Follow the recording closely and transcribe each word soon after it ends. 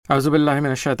Auzubillahi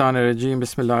minash shaitanir rajeem.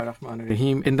 Bismillahir Rahmanir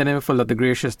Rahim. In the name of Allah, the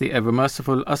gracious, the ever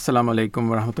merciful. Assalamu alaikum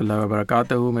wa rahmatullahi wa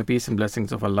barakatuhu. May peace and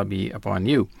blessings of Allah be upon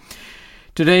you.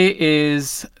 Today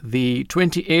is the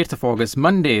 28th of August,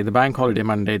 Monday, the bank holiday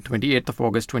Monday, 28th of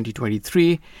August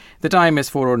 2023. The time is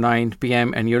 4:09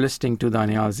 p.m. and you're listening to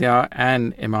Danayal Zia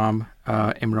and Imam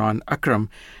Imran Akram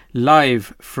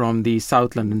live from the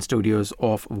South London studios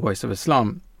of Voice of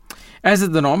Islam. As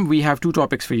is the norm, we have two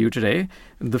topics for you today.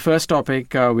 The first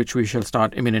topic, which we shall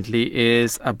start imminently,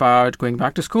 is about going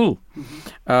back to school.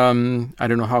 I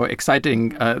don't know how exciting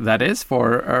that is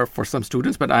for some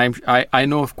students, but I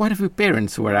know of quite a few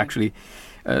parents who are actually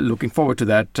looking forward to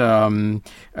that.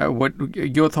 What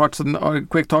your thoughts on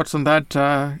quick thoughts on that,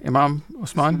 Imam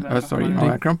Usman? Imam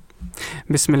Akram.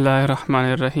 Bismillahir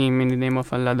Rahmanir Rahim. In the name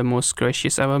of Allah, the most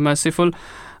gracious, ever merciful.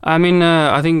 I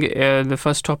think the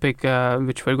first topic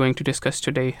which we're going to discuss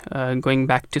today, going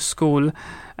back to school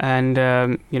and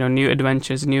new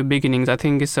adventures, new beginnings, I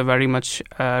think is a very much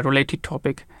related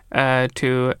topic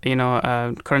to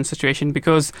current situation,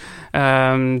 because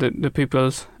the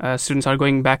people's students are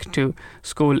going back to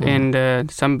school in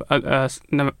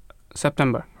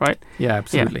September, right? Yeah,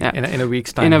 absolutely. Yeah. In a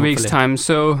week's time. In a week's time.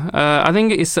 So I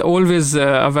think it's always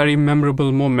a very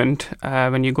memorable moment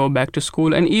when you go back to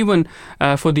school, and even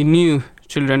for the new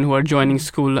children who are joining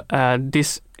school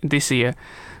this year.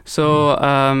 So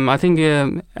I think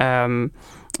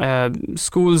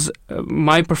schools,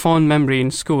 my profound memory in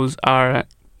schools are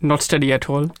not study at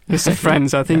all. It's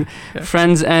friends. I think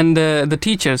friends and the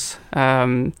teachers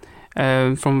from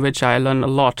which I learned a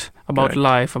lot about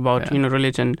life, about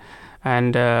religion,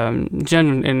 and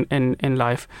general in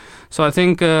life. So I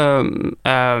think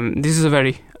this is a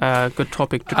very good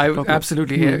topic to talk about.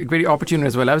 Absolutely, very opportune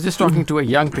as well. I was just talking to a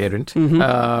young parent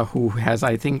who has,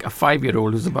 I think, a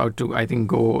 5-year-old who's about to, I think,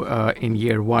 go in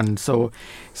year 1. So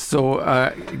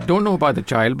don't know about the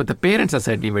child, but the parents are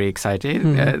certainly very excited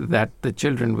that the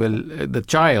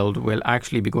child will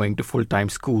actually be going to full-time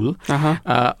school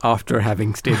after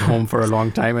having stayed home for a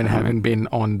long time and having been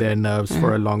on their nerves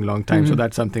for a long time. So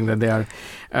that's something that they are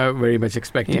very much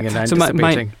expecting and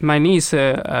anticipating. So my niece,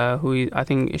 who I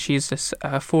think she's just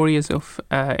 4 years of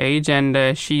age,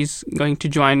 and she's going to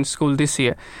join school this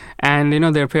year. And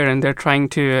their parents, they're trying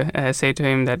to say to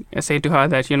her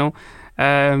that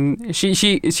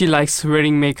she likes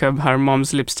wearing makeup, her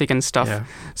mom's lipstick and stuff. Yeah.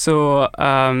 So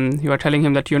you are telling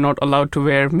him that you're not allowed to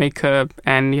wear makeup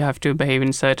and you have to behave in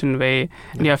a certain way,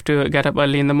 and you have to get up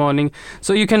early in the morning.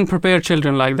 So you can prepare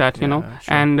children like that, sure.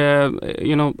 And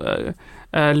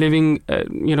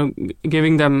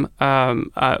giving them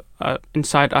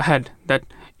insight ahead that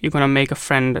you're going to make a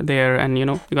friend there, and you're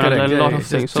going to learn a lot of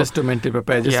things. Just to mentally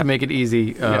prepare, to make it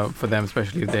easy for them,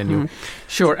 especially if they're new.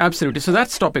 Sure, absolutely. So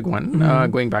that's topic one,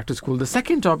 going back to school. The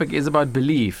second topic is about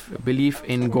belief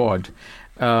in God.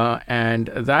 And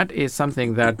that is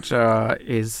something that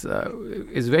is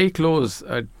very close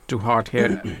to heart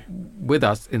here with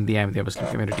us in the Ahmadiyya Muslim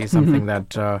community, something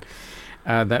that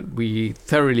we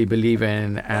thoroughly believe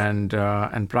in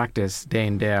and practice day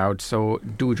in, day out. So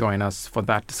do join us for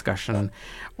that discussion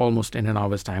almost in an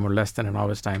hour's time, or less than an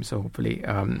hour's time. So hopefully,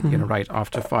 right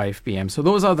after 5 p.m. So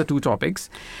those are the two topics.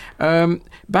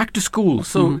 Back to school.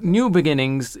 So new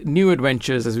beginnings, new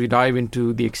adventures as we dive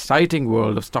into the exciting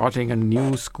world of starting a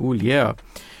new school year.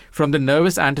 From the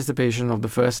nervous anticipation of the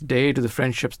first day to the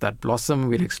friendships that blossom,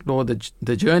 we'll explore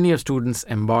the journey of students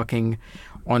embarking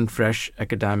on fresh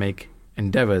academic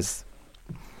endeavours.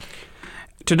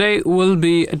 Today we'll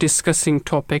be discussing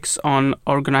topics on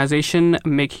organization,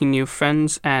 making new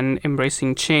friends, and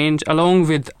embracing change, along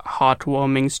with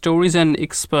heartwarming stories and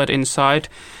expert insight.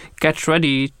 Get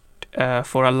ready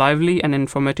for a lively and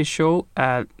informative show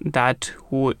that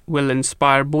will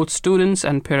inspire both students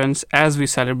and parents as we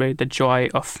celebrate the joy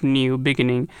of new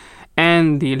beginning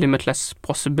and the limitless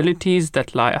possibilities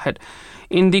that lie ahead.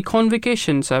 In the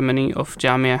convocation ceremony of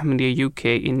Jamia Ahmadiyya UK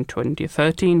in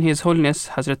 2013, His Holiness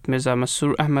Hazrat Mirza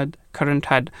Masroor Ahmad, current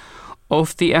head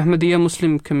of the Ahmadiyya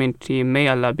Muslim community, may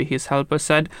Allah be his helper,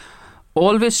 said,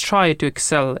 "Always try to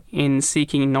excel in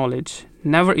seeking knowledge.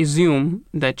 Never assume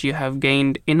that you have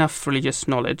gained enough religious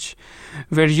knowledge.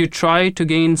 Where you try to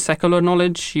gain secular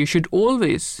knowledge, you should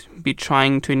always be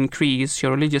trying to increase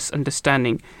your religious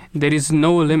understanding. There is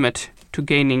no limit to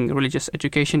gaining religious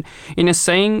education." In a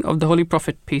saying of the Holy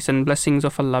Prophet, peace and blessings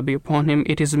of Allah be upon him,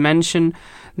 it is mentioned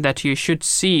that you should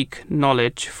seek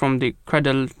knowledge from the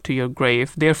cradle to your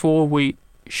grave. Therefore, we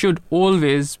should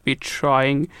always be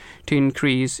trying to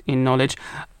increase in knowledge.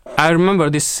 I remember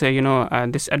this,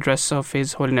 this address of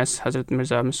His Holiness Hazrat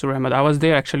Mirza Masroor Ahmad. I was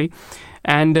there actually,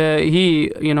 and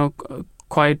he,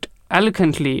 quite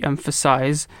eloquently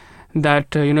emphasize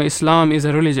that Islam is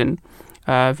a religion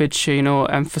which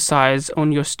emphasize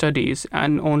on your studies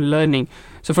and on learning.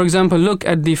 So, for example, look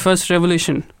at the first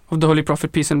revelation of the Holy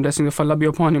Prophet, peace and blessing of Allah be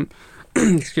upon him.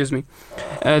 Excuse me.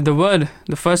 The word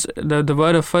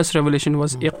of first revelation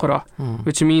was Iqra,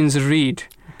 which means read.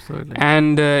 Absolutely.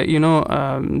 And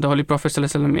the Holy Prophet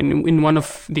ﷺ, in one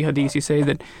of the hadiths, he says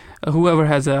that whoever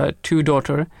has a two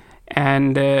daughter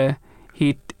and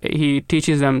he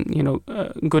teaches them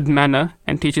good manner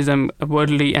and teaches them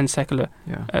worldly and secular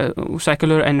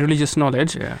and religious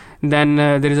knowledge, then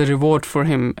there is a reward for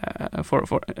him.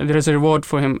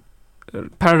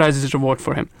 Paradise is a reward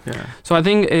for him. So I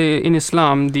think in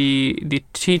Islam the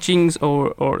teachings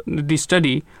or the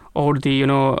study or the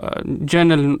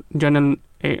general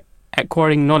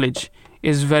acquiring knowledge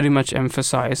is very much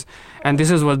emphasized, and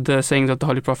this is what the sayings of the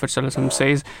Holy Prophet ﷺ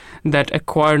says, that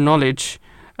acquire knowledge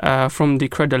from the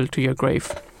cradle to your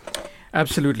grave.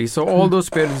 Absolutely. So all those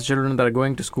parents' children that are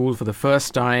going to school for the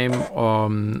first time,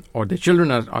 or their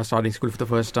children are starting school for the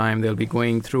first time, they'll be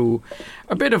going through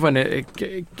a bit of an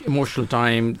emotional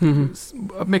time,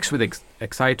 mixed with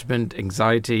excitement,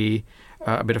 anxiety,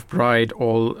 a bit of pride,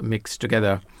 all mixed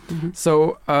together.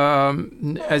 So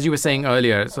as you were saying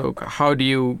earlier, so how do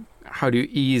you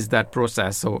ease that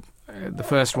process? So the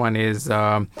first one is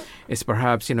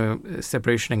perhaps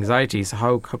separation anxiety. So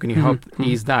how can you help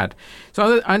ease that?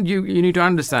 So and you need to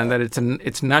understand that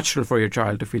it's natural for your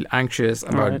child to feel anxious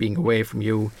about being away from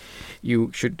you.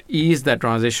 You should ease that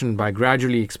transition by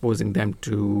gradually exposing them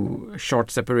to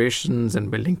short separations and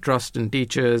building trust in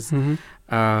teachers,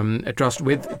 trust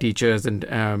with teachers,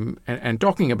 and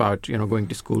talking about going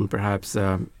to school perhaps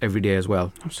every day as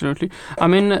well. Absolutely. I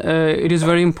mean, it is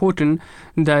very important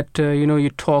that you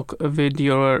talk with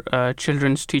your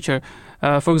children's teacher.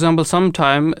 For example,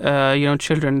 sometime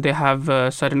children, they have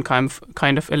certain kind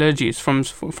of allergies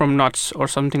from nuts or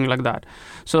something like that.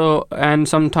 So, and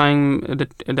sometimes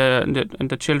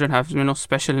the children have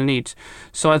special needs.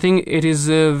 So I think it is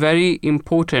very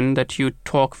important that you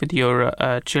talk with your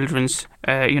children's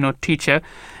teacher,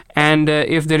 and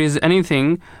if there is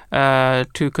anything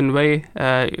to convey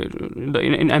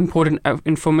important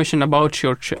information about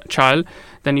your child,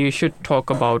 then you should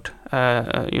talk about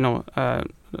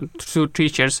to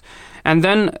teachers. And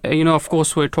then of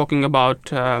course we're talking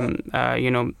about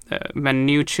when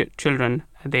new children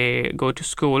they go to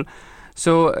school,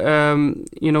 so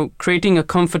creating a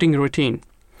comforting routine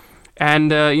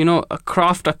and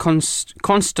craft a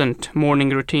constant morning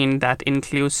routine that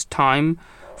includes time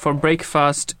for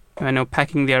breakfast,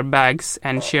 packing their bags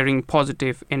and sharing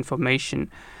positive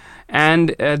information.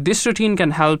 And this routine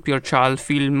can help your child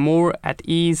feel more at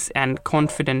ease and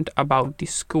confident about the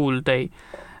school day.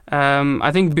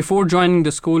 I think before joining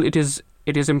the school, it is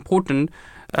important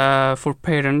for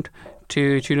parent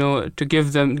to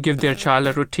give their child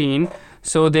a routine,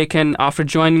 so they can, after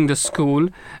joining the school,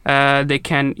 they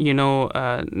can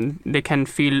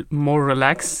feel more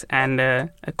relaxed and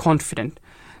confident.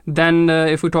 Then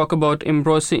if we talk about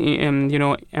embracing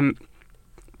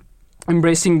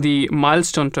the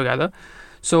milestone together,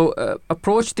 so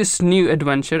approach this new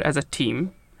adventure as a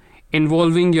team,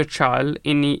 involving your child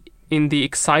in the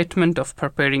excitement of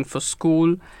preparing for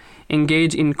school.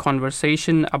 Engage in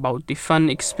conversation about the fun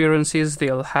experiences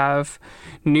they'll have,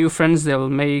 new friends they'll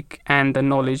make, and the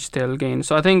knowledge they'll gain.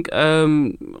 So I think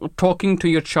talking to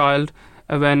your child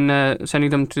when sending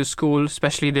them to school,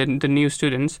 especially the new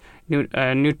students, it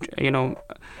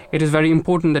is very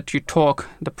important that you talk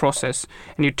the process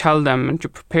and you tell them and you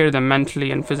prepare them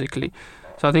mentally and physically.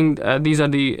 So I think these are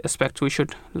the aspects we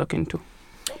should look into.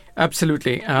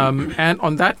 Absolutely. And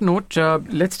on that note,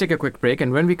 let's take a quick break.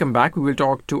 And when we come back, we will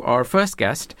talk to our first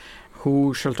guest,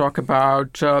 who shall talk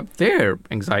about their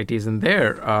anxieties and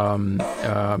their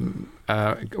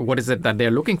what is it that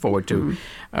they're looking forward to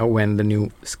when the new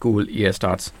school year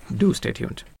starts. Do stay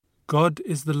tuned. God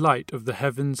is the light of the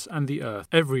heavens and the earth,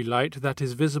 every light that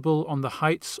is visible on the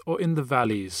heights or in the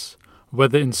valleys,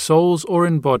 whether in souls or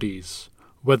in bodies,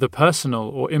 whether personal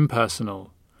or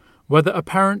impersonal, whether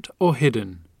apparent or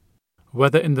hidden,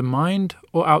 whether in the mind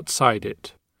or outside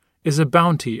it, is a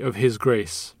bounty of His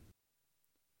grace.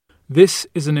 This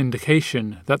is an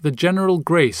indication that the general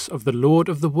grace of the Lord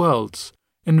of the worlds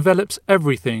envelops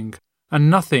everything, and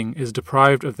nothing is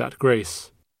deprived of that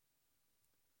grace.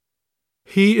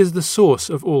 He is the source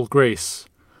of all grace,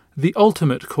 the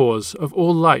ultimate cause of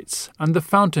all lights, and the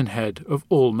fountainhead of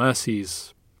all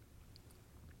mercies.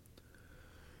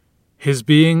 His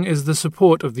being is the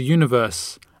support of the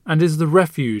universe, and is the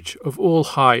refuge of all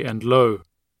high and low.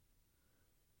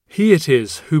 He it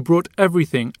is who brought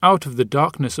everything out of the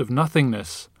darkness of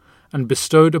nothingness, and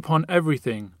bestowed upon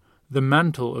everything the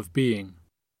mantle of being.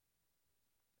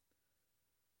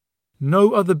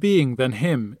 No other being than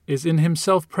Him is in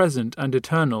Himself present and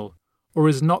eternal, or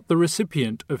is not the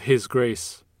recipient of His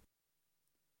grace.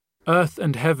 Earth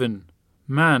and heaven,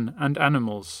 man and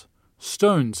animals,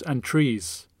 stones and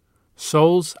trees,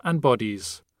 souls and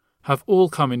bodies, have all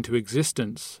come into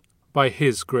existence by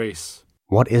His grace.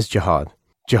 What is jihad?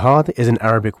 Jihad is an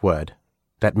Arabic word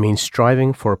that means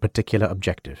striving for a particular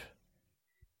objective.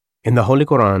 In the Holy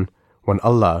Quran, when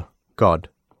Allah, God,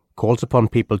 calls upon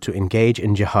people to engage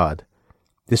in jihad,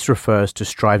 this refers to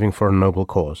striving for a noble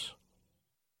cause.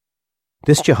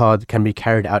 This jihad can be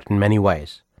carried out in many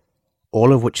ways,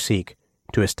 all of which seek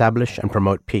to establish and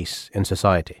promote peace in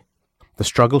society. The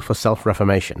struggle for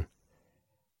self-reformation.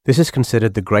 This is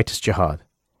considered the greatest jihad,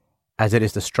 as it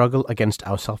is the struggle against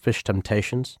our selfish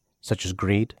temptations, such as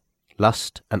greed,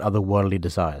 lust, and other worldly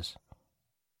desires.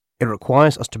 It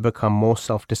requires us to become more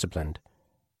self-disciplined,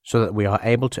 so that we are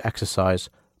able to exercise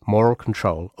moral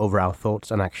control over our thoughts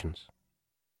and actions.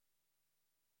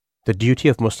 The duty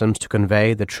of Muslims to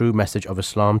convey the true message of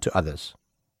Islam to others.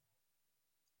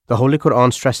 The Holy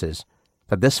Quran stresses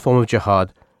that this form of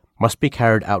jihad must be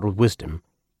carried out with wisdom,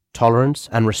 tolerance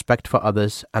and respect for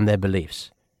others and their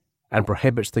beliefs, and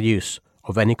prohibits the use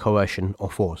of any coercion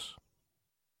or force.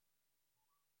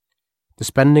 The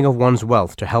spending of one's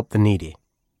wealth to help the needy.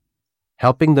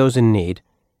 Helping those in need,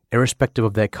 irrespective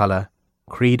of their color,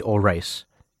 creed or race,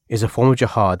 is a form of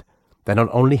jihad that not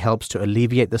only helps to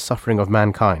alleviate the suffering of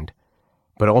mankind,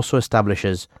 but also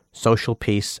establishes social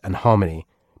peace and harmony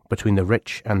between the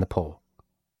rich and the poor.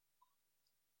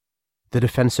 The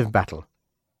defensive battle.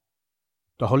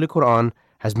 The Holy Quran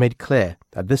has made clear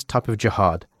that this type of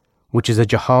jihad, which is a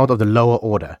jihad of the lower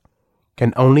order,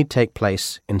 can only take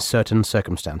place in certain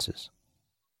circumstances.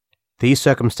 These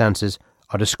circumstances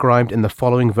are described in the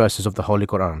following verses of the Holy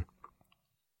Quran.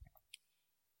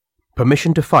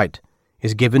 Permission to fight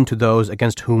is given to those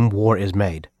against whom war is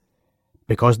made,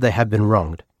 because they have been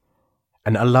wronged,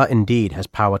 and Allah indeed has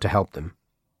power to help them.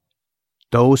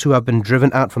 Those who have been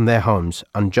driven out from their homes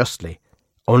unjustly,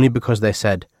 only because they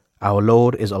said, Our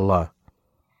Lord is Allah.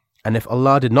 And if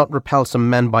Allah did not repel some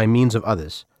men by means of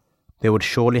others, there would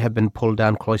surely have been pulled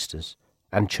down cloisters,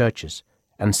 and churches,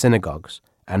 and synagogues,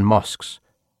 and mosques,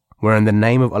 wherein the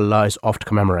name of Allah is oft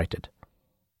commemorated.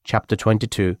 Chapter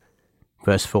 22,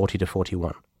 verse 40 to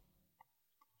 41.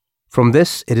 From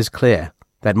this, it is clear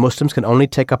that Muslims can only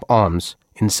take up arms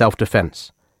in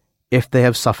self-defense if they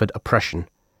have suffered oppression,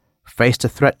 faced a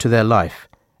threat to their life,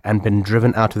 and been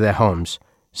driven out of their homes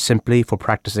simply for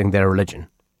practicing their religion.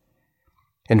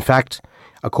 In fact,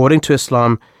 according to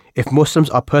Islam, if Muslims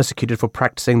are persecuted for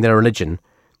practicing their religion,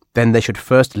 then they should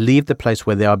first leave the place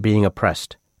where they are being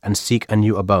oppressed and seek a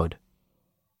new abode.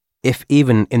 If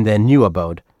even in their new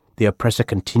abode, the oppressor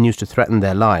continues to threaten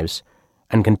their lives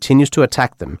and continues to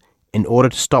attack them in order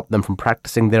to stop them from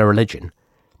practicing their religion,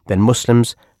 then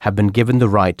Muslims have been given the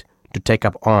right to take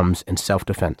up arms in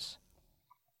self-defense.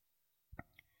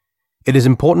 It is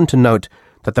important to note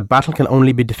that the battle can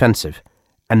only be defensive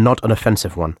and not an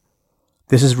offensive one.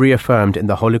 This is reaffirmed in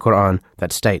the Holy Quran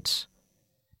that states,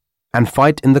 And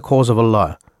fight in the cause of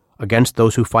Allah against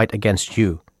those who fight against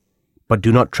you, but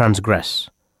do not transgress.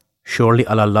 Surely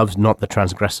Allah loves not the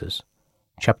transgressors.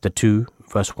 Chapter 2,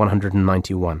 verse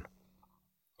 191.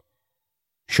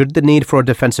 Should the need for a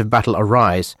defensive battle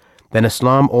arise, then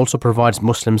Islam also provides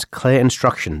Muslims clear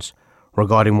instructions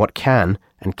regarding what can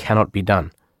and cannot be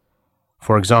done.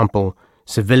 For example,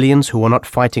 civilians who are not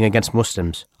fighting against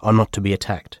Muslims are not to be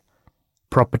attacked.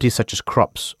 Property such as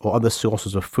crops or other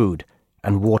sources of food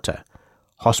and water,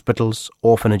 hospitals,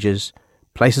 orphanages,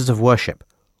 places of worship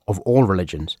of all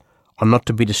religions are not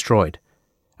to be destroyed,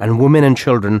 and women and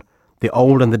children, the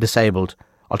old and the disabled,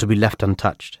 are to be left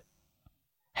untouched.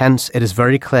 Hence, it is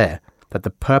very clear that the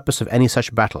purpose of any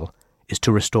such battle is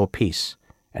to restore peace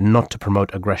and not to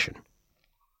promote aggression.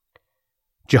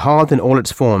 Jihad in all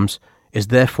its forms is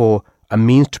therefore a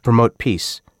means to promote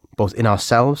peace both in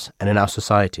ourselves and in our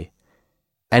society.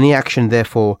 Any action,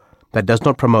 therefore, that does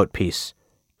not promote peace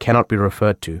cannot be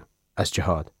referred to as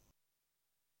jihad.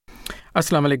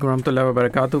 Assalamu alaikum warahmatullahi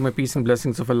wabarakatuh. May peace and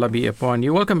blessings of Allah be upon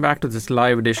you. Welcome back to this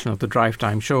live edition of the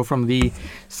DriveTime show from the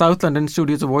South London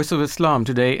studios of Voice of Islam.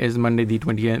 Today is Monday, the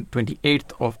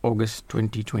 28th of August,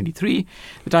 2023.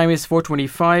 The time is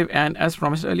 4:25, and as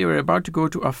promised earlier, we're about to go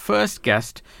to our first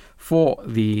guest for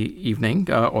the evening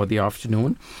or the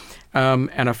afternoon.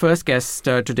 And our first guest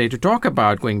today to talk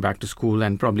about going back to school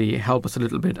and probably help us a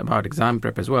little bit about exam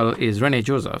prep as well is Renee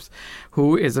Josephs,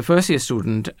 who is a first-year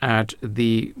student at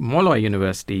the Molloy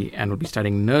University and will be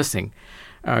studying nursing.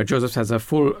 Joseph's has a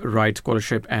full ride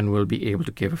scholarship and will be able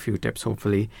to give a few tips,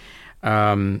 hopefully,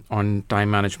 on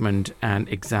time management and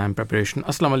exam preparation.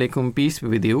 Assalamu alaikum, peace be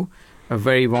with you. A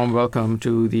very warm welcome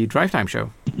to the DriveTime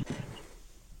show.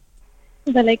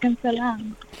 Walaikum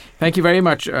salam. Thank you very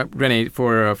much, Renee,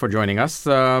 for joining us.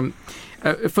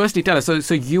 Firstly, tell us,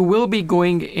 so you will be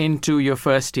going into your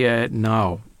first year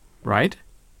now, right?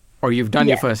 Or you've done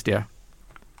your first year?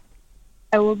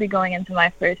 I will be going into my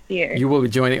first year. You will be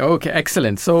joining. Okay,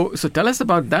 excellent. So tell us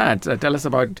about that. Tell us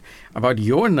about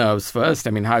your nerves first.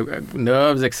 I mean, how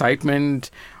nerves, excitement,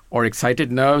 or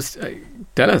excited nerves?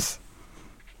 Tell us.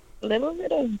 A little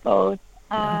bit of both.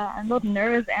 I'm both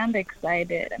nervous and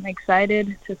excited. I'm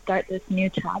excited to start this new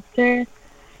chapter,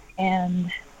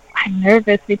 and I'm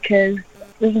nervous because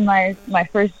this is my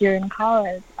first year in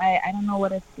college. I don't know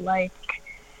what it's like.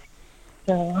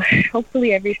 So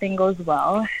hopefully everything goes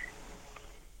well.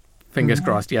 Fingers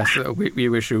crossed, yes. We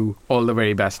wish you all the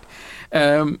very best.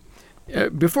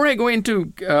 Before I go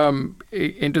into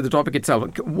the topic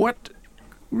itself, what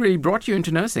really brought you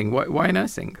into nursing? Why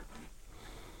nursing?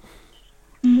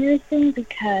 Nursing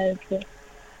because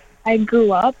I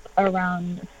grew up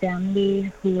around a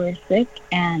family who were sick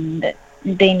and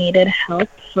they needed help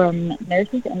from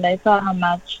nurses, and I saw how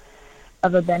much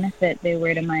of a benefit they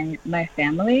were to my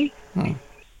family.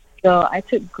 So I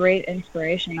took great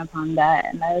inspiration upon that,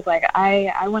 and I was like,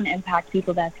 I want to impact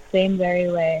people that same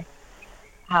very way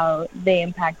how they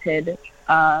impacted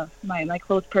my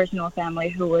close personal family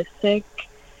who was sick.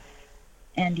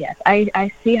 And yes,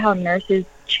 I see how nurses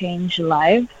change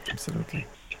lives. Absolutely.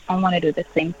 I want to do the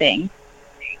same thing.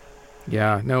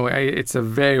 Yeah, no, it's a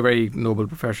very, very noble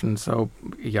profession. So,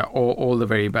 yeah, all the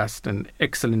very best and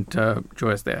excellent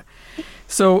choice there.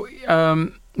 So,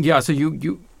 so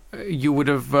you would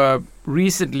have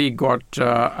recently got,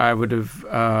 I would have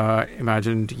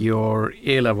imagined, your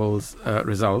A-levels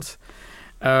results.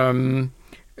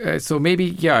 So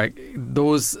maybe,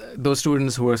 those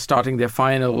students who are starting their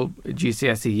final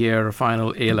GCSE year or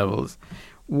final A-levels,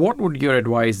 what would your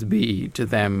advice be to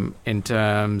them in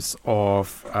terms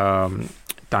of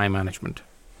time management?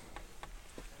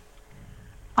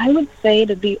 I would say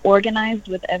to be organized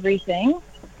with everything.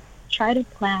 Try to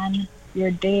plan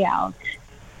your day out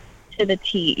to the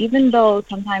T. Even though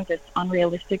sometimes it's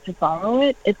unrealistic to follow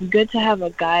it, it's good to have a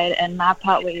guide and map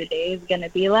out what your day is going to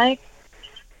be like,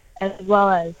 as well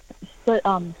as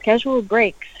schedule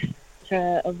breaks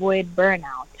to avoid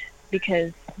burnout,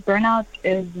 because burnout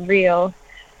is real.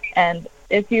 And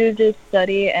if you just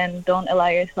study and don't allow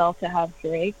yourself to have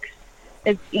breaks,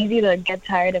 it's easy to get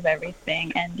tired of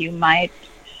everything, and you might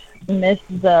miss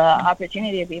the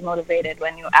opportunity to be motivated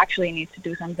when you actually need to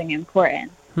do something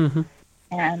important. Mm-hmm.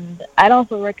 And I'd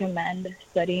also recommend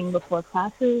studying before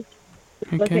classes.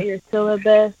 Look at your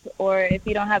syllabus, or if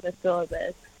you don't have a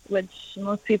syllabus, which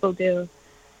most people do,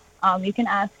 you can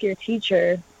ask your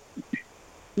teacher,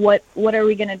 what are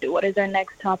we going to do? What is our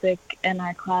next topic in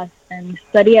our class? And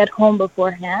study at home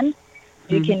beforehand.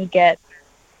 You can get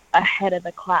ahead of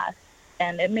the class.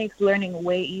 And it makes learning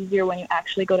way easier when you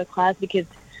actually go to class, because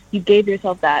you gave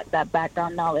yourself that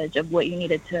background knowledge of what you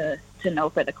needed to know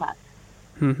for the class.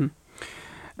 Mm-hmm.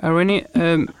 Renee,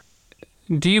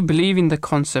 do you believe in the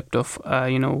concept of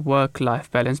work-life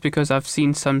balance? Because I've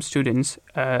seen some students,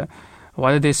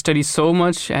 whether they study so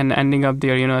much and ending up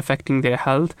there, affecting their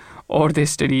health, or they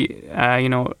study,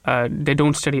 they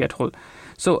don't study at all.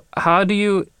 So how do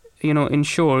you,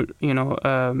 ensure,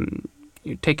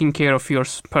 taking care of your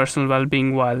personal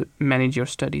well-being while manage your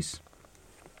studies?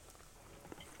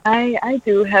 I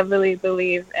do heavily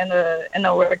believe in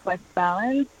a work-life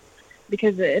balance,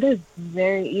 because it is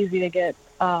very easy to get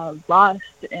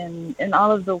lost in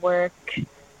all of the work.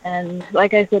 And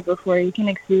like I said before, you can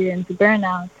experience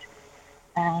burnout.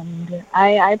 And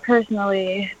I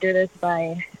personally do this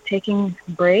by taking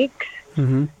breaks.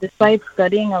 Mm-hmm. Despite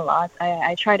studying a lot,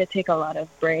 I try to take a lot of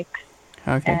breaks.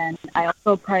 Okay. And I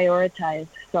also prioritize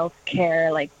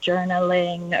self-care, like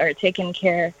journaling or taking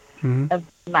care of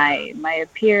my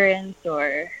appearance,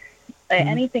 or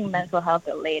anything mental health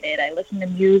related. I listen to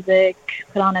music,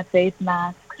 put on a face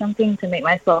mask, something to make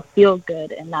myself feel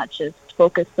good and not just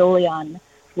focus solely on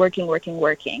working.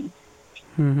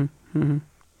 Mm-hmm. Mm-hmm.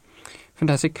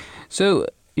 Fantastic. So,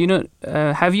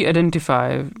 have you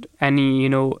identified any,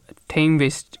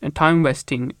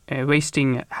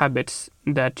 wasting habits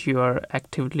that you are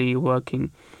actively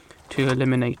working to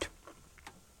eliminate?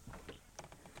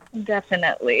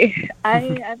 Definitely.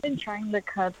 I've been trying to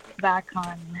cut back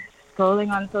on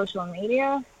scrolling on social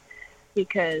media,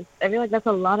 because I feel like that's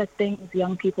a lot of things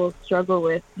young people struggle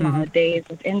with nowadays,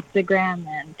 with Instagram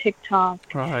and TikTok,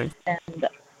 right, and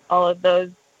all of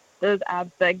those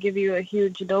apps that give you a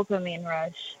huge dopamine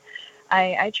rush,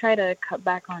 I try to cut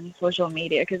back on social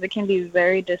media because it can be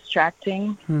very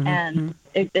distracting, and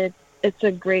it's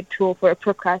a great tool for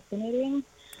procrastinating.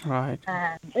 Right.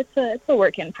 And it's a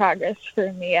work in progress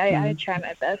for me. I try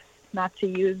my best not to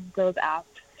use those apps,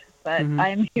 but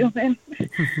I'm human.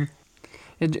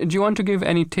 Do you want to give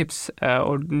any tips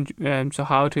so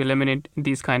how to eliminate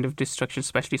these kind of distractions,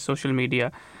 especially social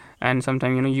media, and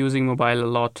sometimes using mobile a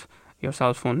lot, your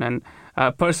cell phone? And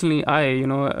personally,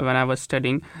 when I was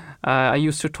studying, I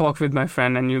used to talk with my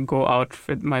friend, and you go out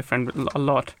with my friend a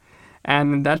lot,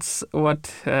 and that's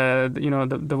what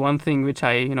the one thing which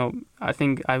I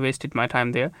think I wasted my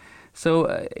time there.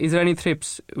 So, is there any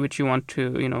tips which you want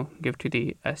to give to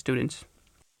the students?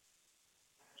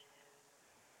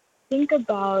 Think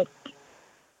about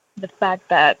the fact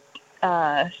that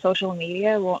social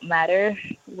media won't matter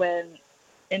when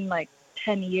in like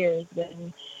 10 years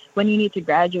when you need to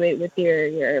graduate with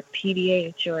your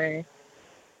PDH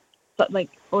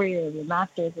or your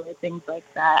master's or things like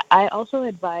that. I also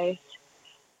advise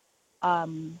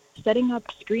setting up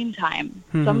screen time.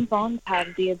 Some phones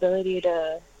have the ability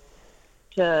to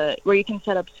where you can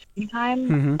set up screen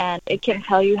time, and it can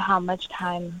tell you how much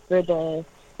time for the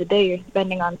day you're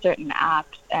spending on certain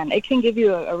apps, and it can give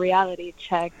you a reality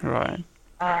check. Right.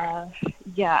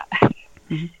 Yeah.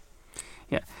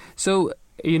 Yeah. So,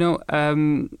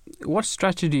 what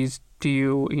strategies do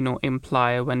you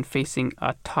imply when facing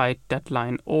a tight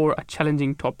deadline or a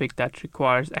challenging topic that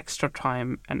requires extra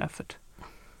time and effort?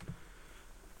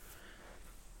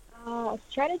 A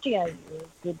strategy I use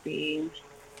would be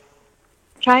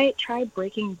try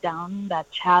breaking down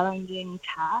that challenging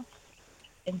task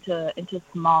into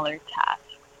smaller tasks.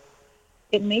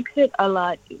 It makes it a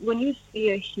lot. When you see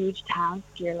a huge task,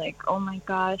 you're like, oh my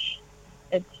gosh,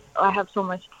 I have so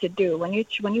much to do. When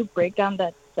you break down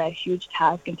that huge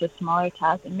task into smaller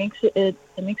tasks, it makes it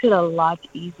a lot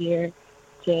easier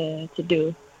to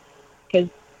do, because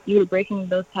you're breaking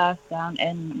those tasks down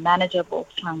in manageable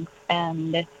chunks.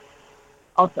 And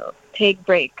also take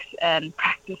breaks and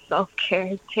practice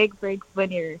self-care. Take breaks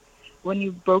when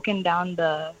you've broken down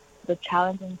the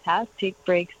challenging task. Take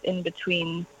breaks in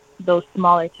between those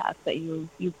smaller tasks that you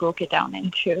broke it down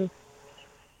into.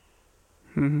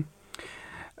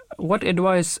 What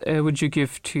advice would you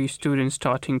give to students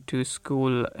starting to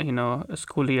school, a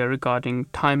school year, regarding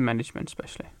time management,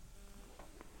 especially?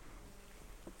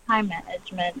 Time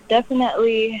management,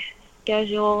 definitely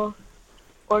schedule,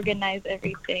 organize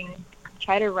everything.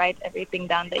 Try to write everything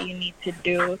down that you need to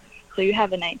do, so you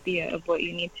have an idea of what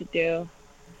you need to do.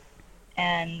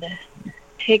 And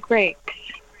take breaks.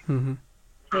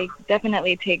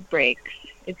 Definitely take breaks.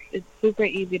 It's super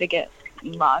easy to get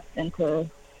lost into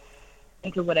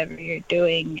whatever you're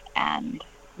doing, and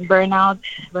burnout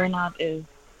is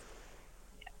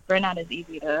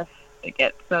easy to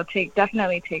get. So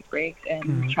definitely take breaks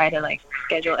and try to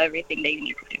schedule everything that you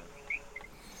need to do.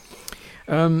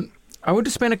 I want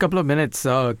to spend a couple of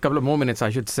more minutes,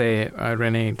 I should say,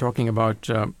 Renee, talking about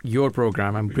your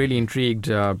program. I'm really intrigued.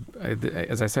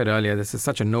 As I said earlier, this is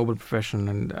such a noble profession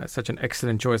and such an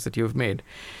excellent choice that you've made.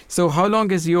 So how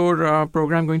long is your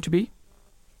program going to be?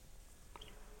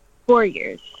 4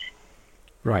 years.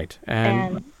 Right.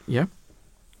 And yeah?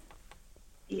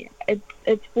 Yeah,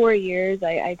 it's 4 years.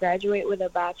 I graduate with a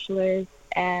bachelor's,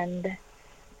 and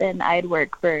then I'd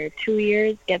work for 2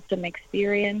 years, get some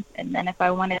experience, and then if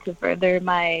I wanted to further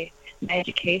my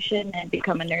education and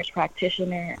become a nurse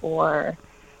practitioner or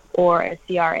a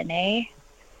CRNA,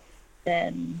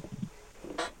 then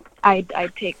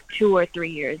I'd take 2 or 3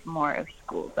 years more of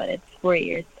school, but it's 4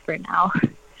 years for now.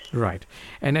 Right.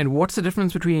 And what's the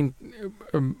difference between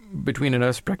a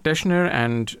nurse practitioner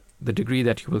and the degree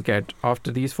that you will get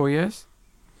after these 4 years?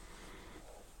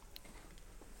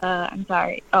 I'm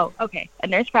sorry. Oh, okay. A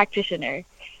nurse practitioner.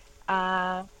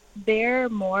 They're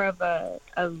more of a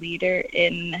leader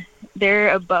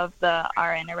they're above the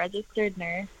RN. A registered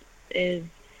nurse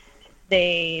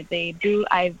they do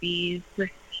IVs,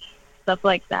 stuff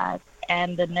like that.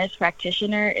 And the nurse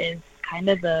practitioner is kind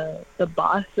of the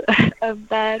boss of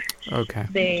that. Okay.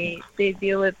 They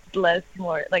deal with less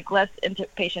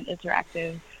patient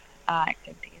interactive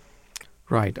activities.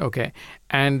 Right. Okay.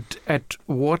 And at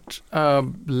what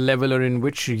level or in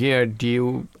which year do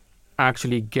you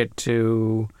actually get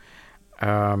to,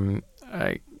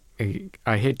 I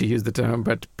hate to use the term,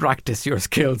 but practice your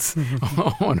skills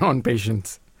on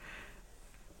patients?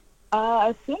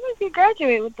 As soon as you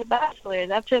graduate with the bachelor's,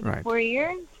 after the 4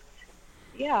 years,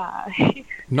 yeah.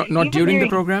 Not during the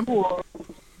program? School.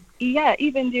 Yeah,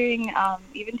 even during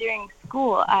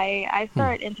school, I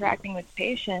started interacting with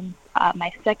patients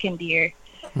my second year.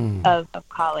 of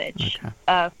college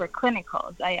Okay. for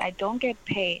clinicals. I don't get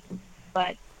paid,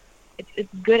 but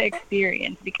it's good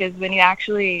experience because when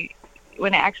actually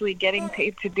getting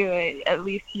paid to do it, at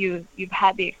least you've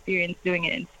had the experience doing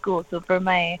it in school. So for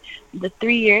the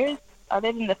 3 years,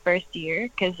 other than the first year,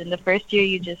 because in the first year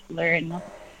you just learn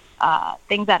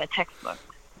things out of textbook.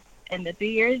 In the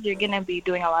 3 years, you're gonna be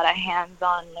doing a lot of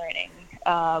hands-on learning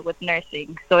with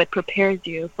nursing, so it prepares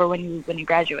you for when you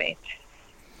graduate.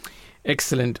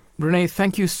 Excellent. Renee,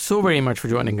 thank you so very much for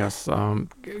joining us.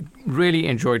 Really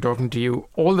enjoyed talking to you.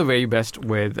 All the very best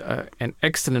with an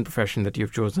excellent profession that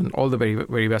you've chosen. All the very,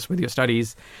 very best with your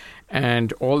studies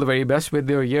and all the very best with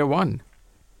your year one.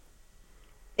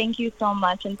 Thank you so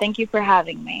much, and thank you for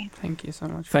having me. Thank you so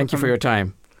much. Thank you for your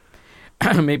time.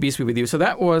 May peace be with you. So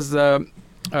that was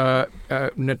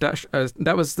Natasha.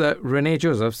 That was Renee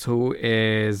Josephs, who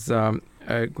is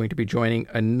going to be joining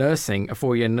a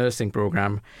 4-year nursing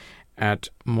program at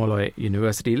Molloy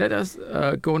University. Let us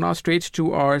go now straight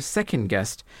to our second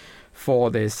guest for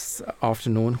this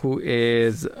afternoon, who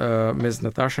is Ms.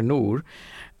 Natasha Noor,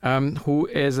 who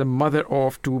is a mother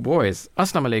of 2 boys.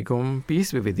 Assalamu alaikum,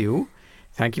 peace be with you.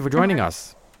 Thank you for joining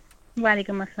us.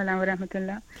 Walaikum assalam wa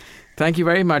rahmatullah. Thank you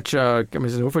very much,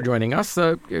 Ms. Noor, for joining us.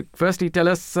 Firstly, tell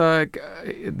us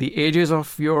the ages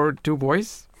of your 2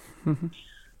 boys.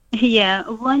 Yeah,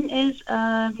 one is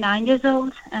 9 years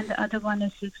old and the other one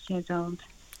is 6 years old.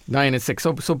 9 and 6.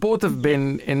 So both have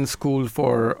been in school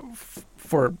for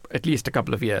at least a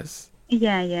couple of years.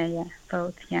 Yeah,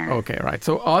 both, yeah. Okay, right.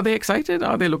 So are they excited?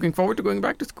 Are they looking forward to going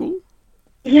back to school?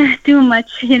 Yeah, too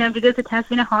much, because it has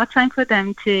been a hard time for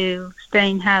them to stay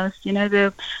in house.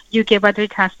 The UK weather,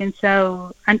 it has been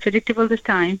so unpredictable this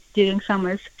time during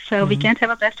summers. So we can't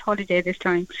have a best holiday this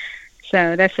time.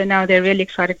 So that's why now they're really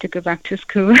excited to go back to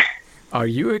school. Are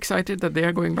you excited that they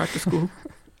are going back to school?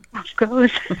 Of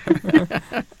course.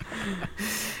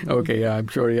 Okay, yeah, I'm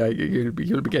sure. Yeah,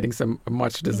 you'll be getting some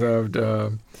much deserved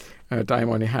time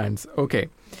on your hands. Okay,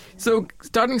 so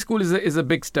starting school is a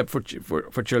big step for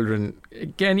children.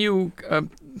 Can you,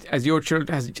 as your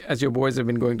boys have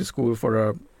been going to school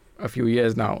for a few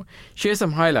years now, share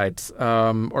some highlights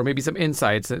or maybe some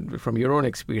insights from your own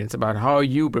experience about how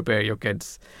you prepare your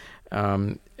kids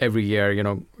every year,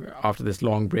 after this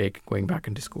long break, going back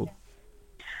into school?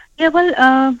 Yeah, well,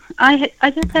 I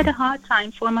just had a hard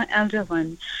time for my elder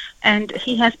one, and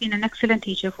he has been an excellent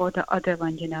teacher for the other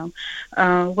one,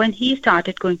 When he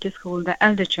started going to school, the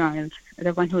elder child,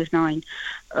 the one who is 9,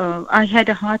 I had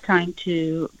a hard time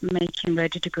to make him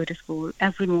ready to go to school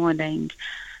every morning,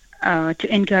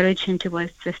 to encourage him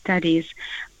towards the studies.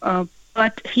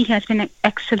 But he has been an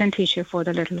excellent teacher for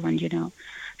the little one,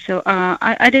 So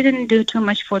I didn't do too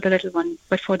much for the little one,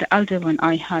 but for the elder one,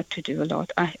 I had to do a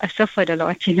lot. I suffered a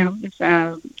lot,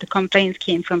 The complaints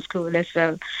came from school as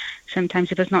well. Sometimes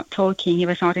he was not talking. He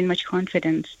was not in much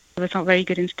confidence. He was not very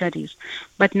good in studies.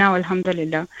 But now,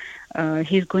 alhamdulillah,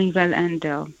 he's going well, and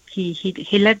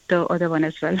he led the other one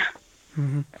as well.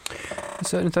 Mm-hmm.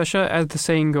 So, Natasha, as the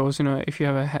saying goes, if you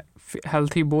have a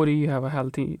healthy body, you have a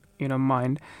healthy,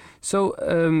 mind. So,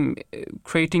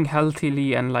 creating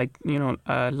healthily and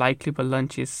likable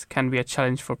lunches can be a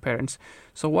challenge for parents.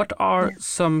 So, what are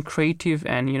some creative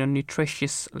and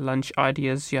nutritious lunch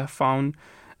ideas you have found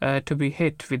to be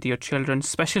hit with your children,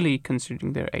 especially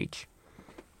considering their age?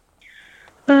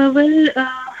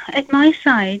 At my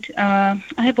side, I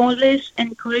have always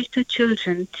encouraged the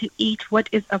children to eat what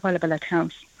is available at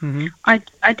house. Mm-hmm.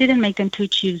 I didn't make them too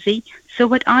choosy. So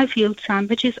what I feel,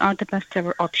 sandwiches are the best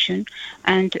ever option.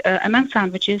 And among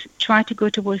sandwiches, try to go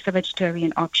towards the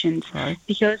vegetarian options. Right.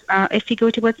 Because if you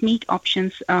go towards meat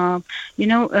options, when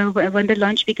the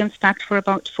lunch becomes packed for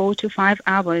about 4 to 5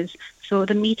 hours, so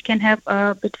the meat can have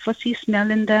a bit fussy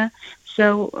smell in there.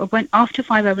 So when after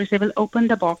 5 hours they will open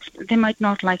the box, they might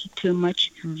not like it too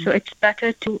much. Mm-hmm. So it's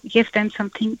better to give them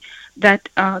something that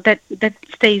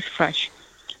stays fresh.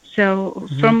 So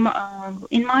from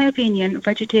in my opinion,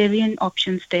 vegetarian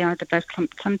options, they are the best.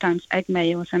 Sometimes egg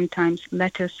mayo, sometimes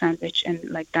lettuce sandwich and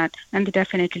like that, and they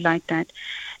definitely like that.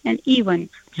 And even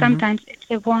sometimes if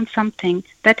they want something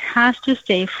that has to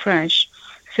stay fresh,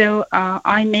 so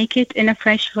I make it in a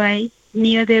fresh way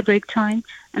near their break time,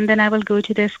 and then I will go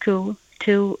to their school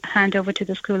to hand over to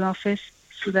the school office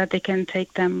so that they can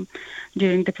take them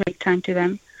during the break time to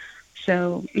them.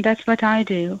 So that's what I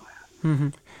do.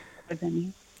 For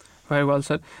them. Very well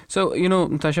said. So,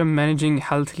 Natasha, managing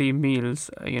healthy meals,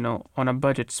 on a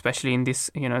budget, especially in this,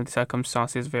 the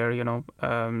circumstances where,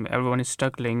 everyone is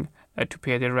struggling to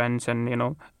pay their rents and,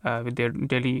 with their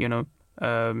daily,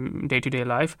 day-to-day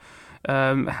life.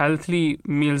 Healthy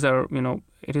meals are,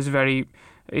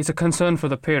 it's a concern for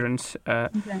the parents.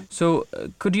 So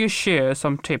could you share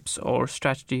some tips or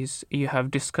strategies you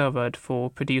have discovered for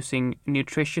producing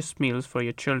nutritious meals for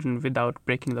your children without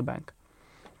breaking the bank?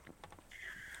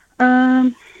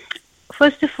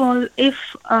 First of all,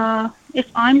 if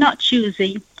I'm not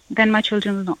choosy, then my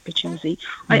children will not be choosy.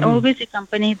 I always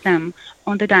accompany them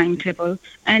on the dining table,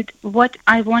 and what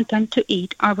I want them to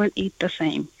eat, I will eat the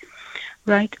same.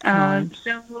 Right.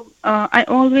 So I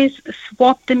always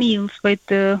swap the meals with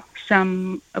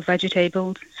some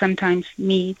vegetables, sometimes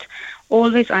meat.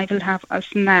 Always I will have a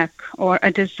snack or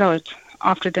a dessert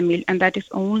after the meal, and that is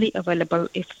only available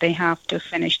if they have to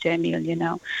finish their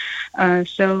meal.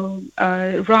 So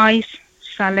rice,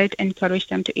 salad, encourage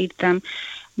them to eat them.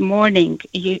 Morning,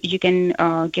 you can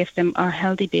give them a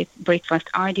healthy breakfast,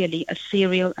 ideally a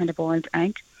cereal and a boiled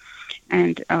egg,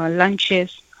 and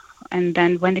lunches. And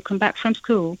then when they come back from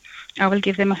school, I will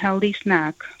give them a healthy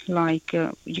snack, like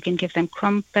you can give them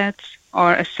crumpets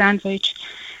or a sandwich.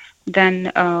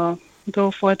 Then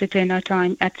go for the dinner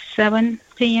time at 7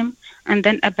 p.m. and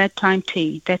then a bedtime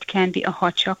tea. That can be a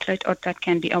hot chocolate or that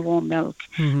can be a warm milk.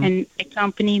 And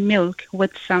accompany milk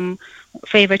with some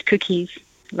favorite cookies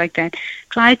like that.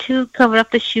 Try to cover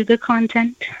up the sugar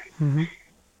content.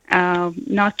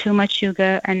 Not too much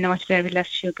sugar and not very less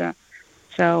sugar.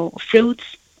 So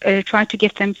fruits. Try to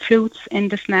give them fruits in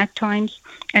the snack times,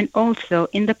 and also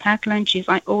in the packed lunches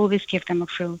I always give them a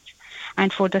fruit.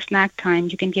 And for the snack time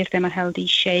you can give them a healthy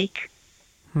shake.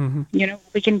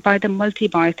 We can buy the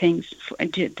multi-buy things,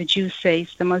 the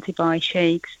juices, the multi-buy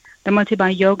shakes, the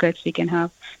multi-buy yogurts we can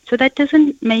have. So that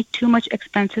doesn't make too much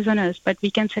expenses on us, but we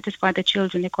can satisfy the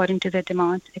children according to their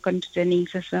demands, according to their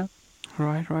needs as well.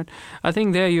 Right. I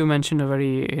think there you mentioned a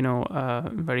very,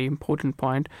 very important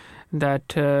point,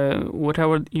 that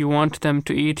whatever you want them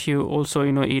to eat, you also,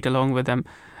 eat along with them.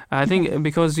 I think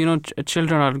because,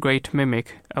 children are great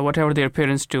mimic. Whatever their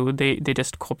parents do, they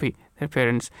just copy their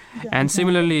parents. And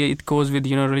similarly, it goes with,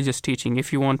 religious teaching.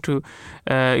 If you want to,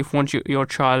 your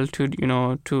child to,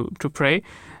 to pray,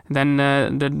 then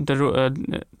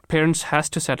the parents has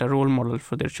to set a role model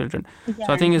for their children.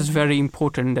 So I think it's very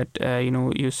important that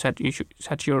you should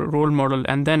set your role model,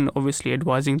 and then obviously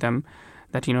advising them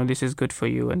that this is good for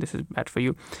you and this is bad for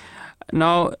you.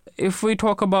 Now, if we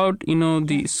talk about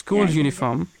the school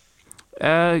uniform,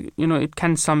 it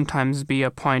can sometimes be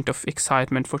a point of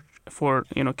excitement for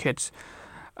kids.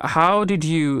 How did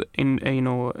you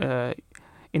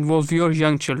involve your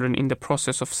young children in the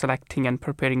process of selecting and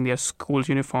preparing their school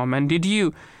uniform, and did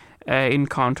you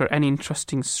encounter any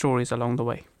interesting stories along the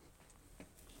way?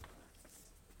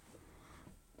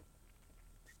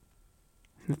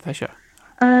 Natasha?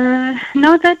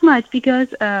 Not that much,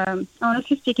 because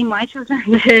honestly speaking, my children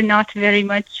were not very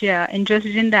much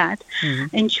interested in that.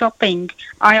 In shopping,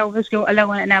 I always go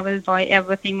alone and I will buy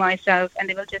everything myself, and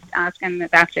they will just ask and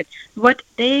that's it. What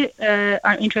they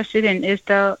are interested in is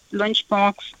the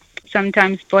lunchbox,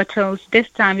 sometimes bottles. This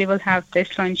time we will have this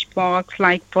lunchbox,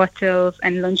 like bottles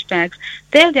and lunch bags.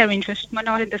 They're interested, but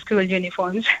not in the school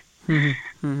uniforms.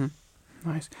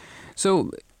 Nice.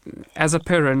 So, as a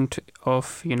parent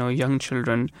of young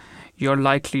children, you're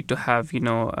likely to have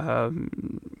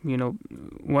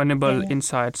vulnerable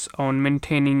insights on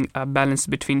maintaining a balance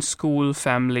between school,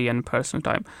 family, and personal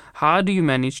time. How do you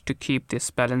manage to keep this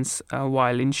balance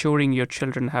while ensuring your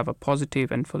children have a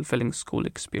positive and fulfilling school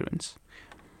experience?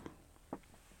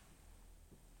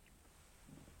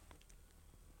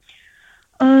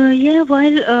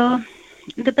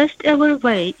 The best ever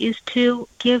way is to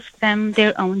give them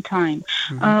their own time.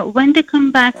 When they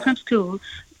come back from school,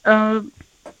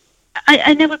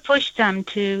 I never push them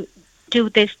to do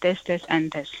this,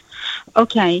 and this.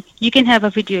 Okay, you can have a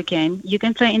video game. You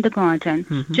can play in the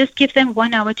garden. Just give them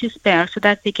 1 hour to spare so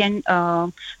that they can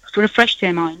refresh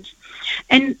their minds.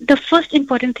 And the first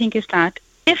important thing is that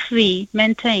if we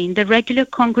maintain the regular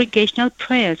congregational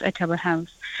prayers at our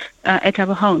house, at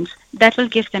our homes, that will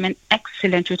give them an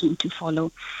excellent routine to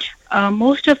follow.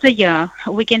 Most of the year,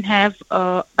 we can have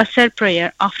a Asr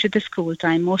prayer after the school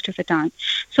time, most of the time.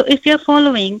 So if you're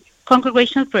following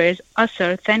congregational prayers,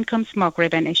 Asr, then comes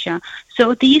Maghrib and Isha.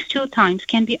 So these 2 times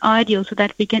can be ideal so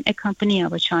that we can accompany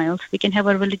our child. We can have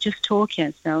a religious talk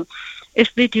as well.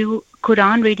 If we do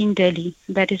Quran reading daily,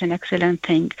 that is an excellent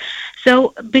thing.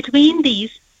 So between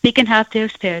these, they can have their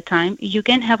spare time. You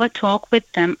can have a talk with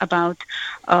them about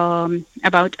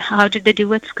how did they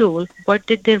do at school, what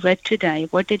did they read today,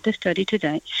 what did they study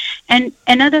today, and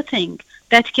another thing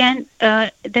that can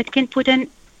put an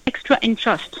extra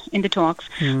interest in the talks.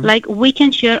 Like we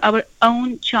can share our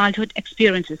own childhood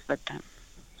experiences with them.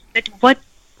 That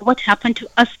what happened to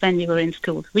us when we were in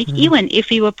school. Even if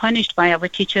we were punished by our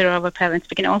teacher or our parents,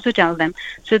 we can also tell them,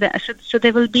 so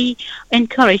they will be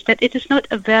encouraged that it is not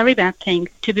a very bad thing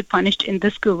to be punished in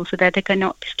the school, so that they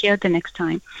cannot be scared the next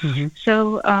time.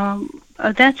 So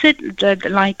that's it.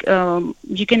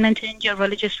 You can maintain your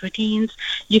religious routines.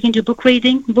 You can do book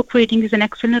reading. Book reading is an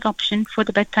excellent option for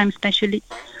the bedtime, especially.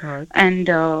 Right. And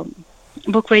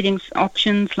book readings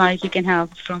options, like you can have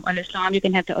from Al-Islam, you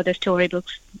can have the other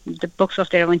storybooks, the books of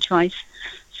their own choice.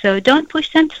 So don't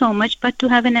push them so much, but to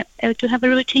have a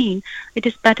routine, it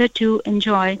is better to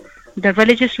enjoy the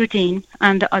religious routine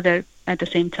and the other at the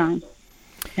same time.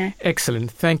 Okay? Excellent.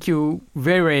 Thank you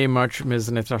very, very much, Ms.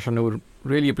 Natasha Noor.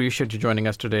 Really appreciate you joining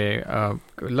us today.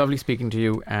 Lovely speaking to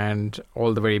you, and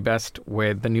all the very best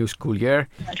with the new school year,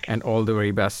 and all the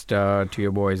very best to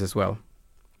your boys as well.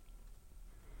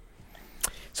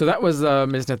 So that was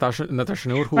Ms. Natasha Noor.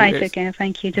 Okay.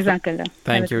 Thank you. Jazakallah.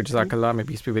 Thank you. Jazakallah. May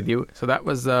peace be with you. So that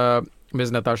was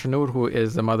Ms. Natasha Noor, who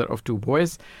is the mother of two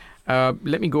boys.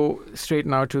 Let me go straight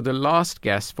now to the last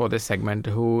guest for this segment,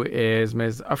 who is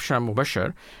Ms. Afshan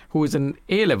Mubashar, who is an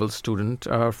A-level student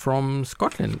from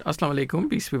Scotland. Assalamu alaikum.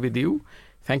 Peace be with you.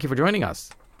 Thank you for joining us.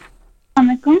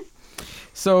 Assalamualaikum.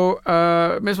 So,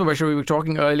 Ms. Mubashar, we were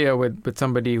talking earlier with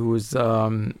somebody who's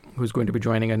going to be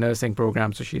joining a nursing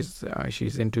program. So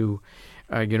she's into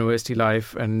university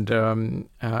life, and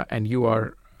you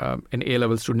are an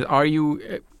A-level student. Are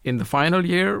you in the final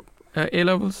year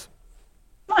A-levels?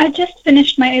 I just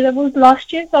finished my A-levels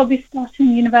last year, so I'll be starting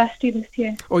university this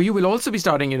year. Oh, you will also be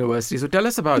starting university. So tell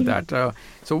us about that.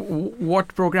 So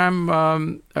what program,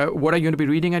 what are you going to be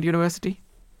reading at university?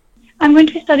 I'm going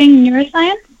to be studying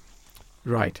neuroscience.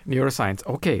 Right, neuroscience.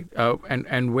 Okay.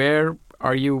 And where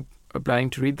are you planning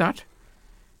to read that?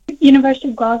 University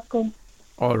of Glasgow.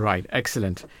 All right,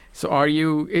 excellent. So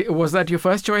was that your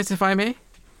first choice, if I may?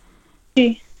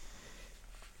 Yeah.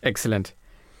 Excellent.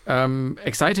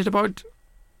 Excited about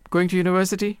going to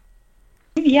university?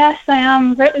 Yes, I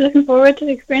am. Very looking forward to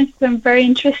the experience. I'm very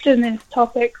interested in this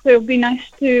topic, so it would be nice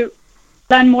to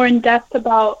learn more in depth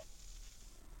about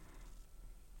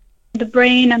the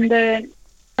brain and the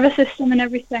nervous system and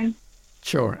everything.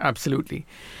 Sure, absolutely.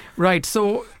 Right,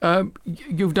 so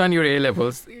you've done your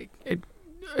A-levels.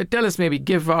 Tell us, maybe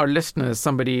give our listeners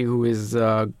somebody who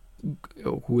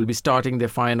will be starting their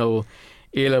final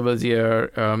A-levels year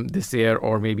this year,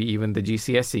 or maybe even the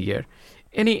GCSE year.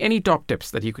 Any top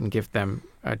tips that you can give them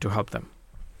to help them?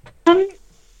 I'd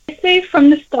say from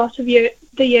the start of the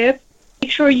year,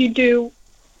 make sure you do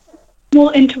small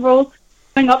intervals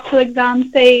going up to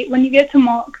exams. Say when you get to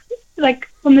marks, like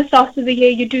from the start of the year,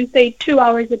 you do say 2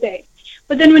 hours a day.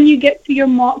 But then when you get to your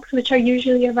marks, which are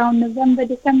usually around November,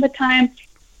 December time,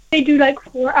 they do like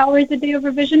 4 hours a day of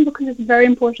revision, because it's very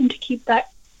important to keep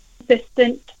that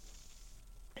consistentness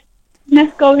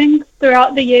going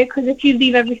throughout the year, because if you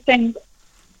leave everything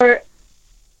for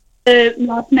the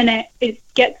last minute, it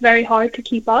gets very hard to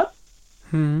keep up.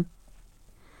 So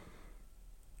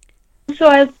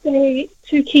I'd say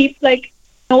to keep like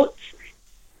notes,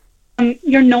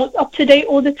 your notes up to date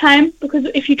all the time, because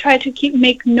if you try to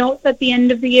make notes at the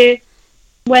end of the year,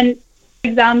 when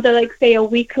exams are like say a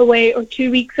week away or 2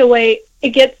 weeks away,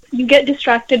 you get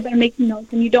distracted by making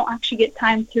notes, and you don't actually get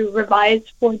time to revise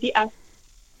for the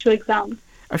actual exam.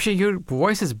 Actually, your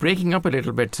voice is breaking up a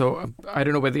little bit, so I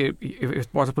don't know whether if it's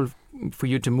possible for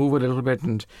you to move a little bit,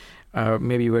 and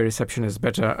maybe where reception is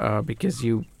better, because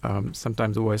you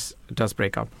sometimes the voice does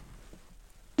break up.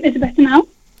 Is it better now?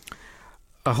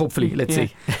 Hopefully, let's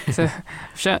see. So,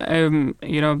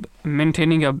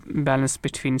 maintaining a balance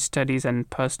between studies and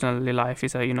personal life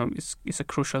is a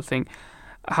crucial thing.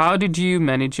 How did you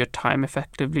manage your time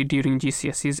effectively during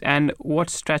GCSEs, and what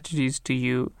strategies do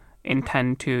you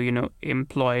intend to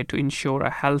employ to ensure a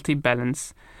healthy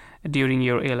balance during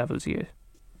your A-levels year?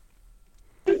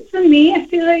 For me, I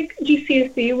feel like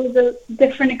GCSE was a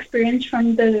different experience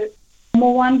from the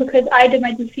normal one, because I did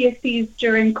my GCSEs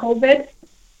during COVID. It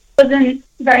wasn't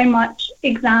very much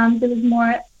exams, it was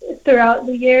more throughout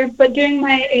the year. But during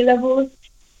my A-levels,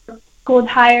 gold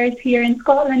hires here in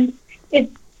Scotland,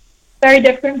 it's very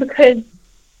different, because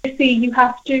you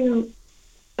have to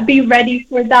be ready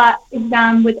for that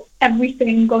exam with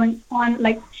everything going on.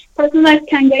 Like, personal life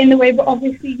can get in the way, but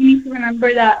obviously you need to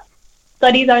remember that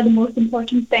studies are the most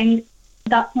important thing at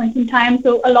that point in time.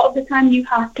 So a lot of the time you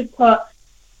have to put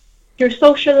your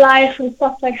social life and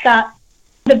stuff like that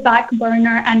the back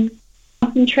burner and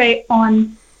concentrate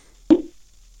on.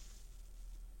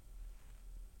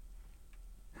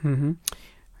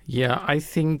 Yeah, I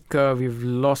think we've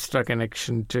lost our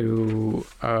connection to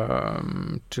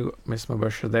Miss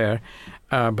Mubashar there,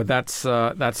 but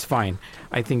that's fine.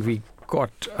 I think we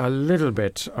got a little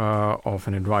bit of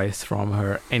an advice from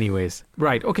her, anyways.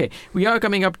 Right? Okay, we are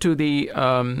coming up to the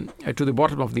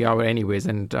bottom of the hour, anyways,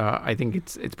 and I think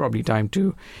it's probably time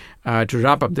to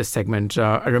wrap up this segment.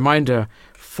 A reminder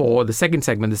for the second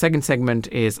segment. The second segment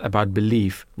is about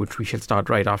belief, which we shall start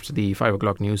right after the 5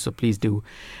 o'clock news. So please do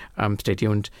stay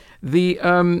tuned.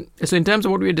 So in terms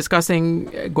of what we were discussing,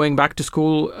 going back to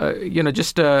school,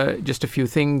 just a few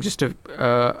things, just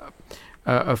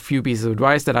a few pieces of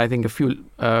advice that I think a few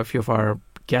of our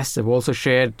guests have also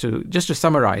shared to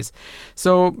summarize.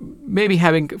 So maybe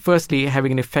having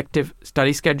an effective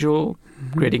study schedule,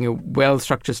 creating a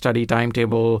well-structured study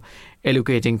timetable,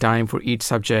 allocating time for each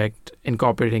subject,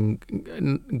 incorporating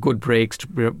good breaks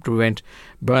to prevent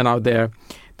burnout there.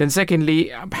 Then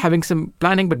secondly, having some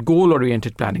planning, but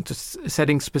goal-oriented planning, so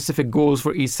setting specific goals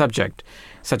for each subject,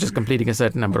 such as completing a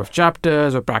certain number of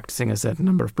chapters or practicing a certain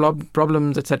number of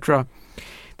problems, etc.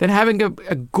 Then having a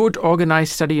good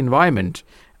organized study environment.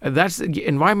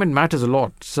 Environment matters a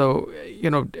lot. So,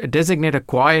 designate a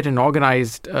quiet and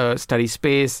organized study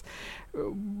space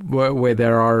where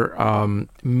there are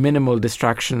minimal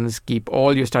distractions. Keep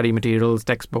all your study materials,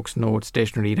 textbooks, notes,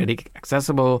 stationery ready,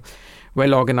 accessible,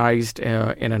 well organized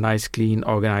in a nice, clean,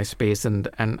 organized space, and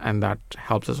that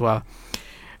helps as well.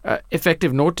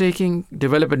 Effective note-taking.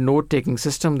 Develop a note-taking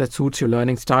system that suits your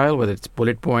learning style, whether it's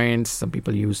bullet points. Some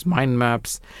people use mind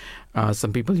maps.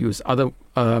 Some people use other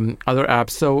apps.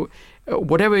 So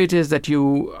whatever it is that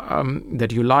you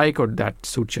like or that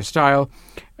suits your style,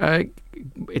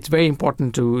 it's very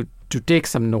important to take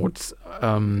some notes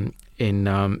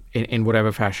in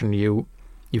whatever fashion you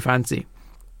fancy.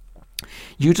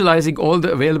 Utilizing all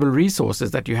the available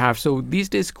resources that you have. So these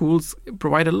days schools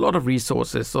provide a lot of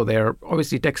resources. So there are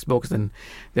obviously textbooks and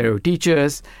there are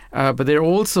teachers, but there are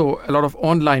also a lot of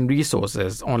online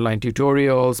resources, online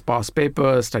tutorials, past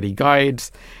papers, study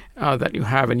guides that you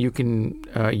have, and you can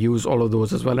use all of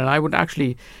those as well. And I would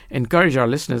actually encourage our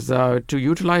listeners to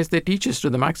utilize their teachers to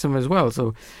the maximum as well.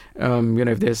 So,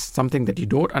 if there's something that you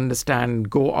don't understand,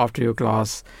 go after your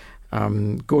class.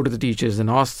 Go to the teachers and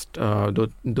ask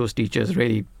those teachers,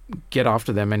 really get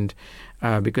after them, and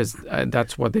because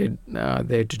that's what they're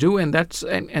there to do, and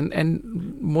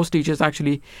and most teachers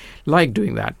actually like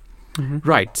doing that. Mm-hmm.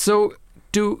 Right. So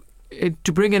to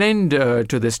bring an end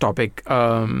to this topic,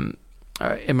 Imam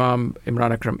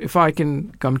Imran Akram, if I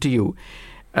can come to you.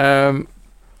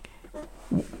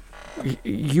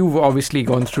 You've obviously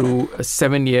gone through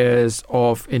 7 years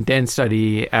of intense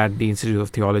study at the Institute of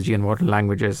Theology and Modern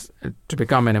Languages to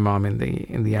become an Imam in the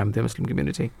Ahmadiyya Muslim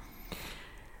community.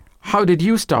 How did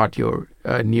you start your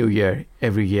new year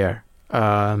every year?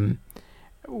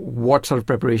 What sort of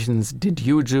preparations did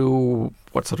you do?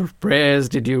 What sort of prayers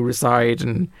did you recite?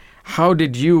 And how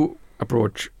did you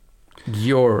approach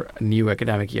your new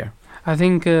academic year? I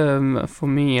think for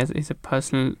me, as a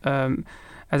personal...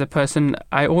 As a person,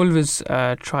 I always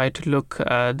try to look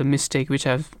the mistake which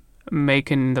I've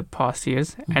made in the past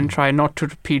years and try not to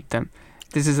repeat them.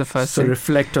 This is the first thing. So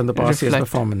reflect on the past year's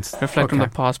performance. Reflect on the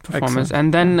past performance.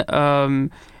 Excellent. And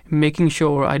then making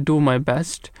sure I do my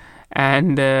best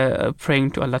and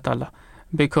praying to Allah Ta'ala.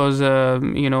 Because,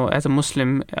 as a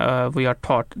Muslim, we are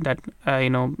taught that,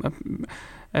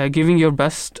 giving your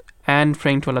best and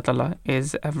praying to Allah Ta'ala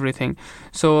is everything.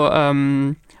 So...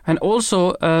 and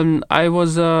also, I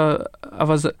was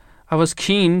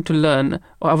keen to learn.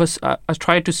 I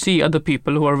tried to see other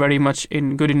people who are very much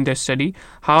good in their study,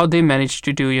 how they manage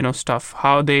to do stuff,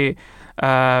 how they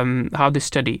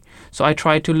study. So I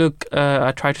try to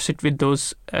sit with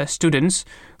those students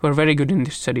who are very good in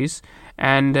their studies,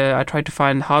 and I try to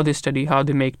find how they study, how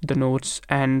they make the notes,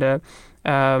 and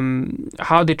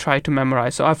how they try to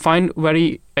memorize. So I find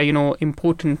very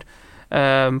important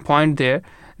point there.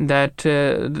 That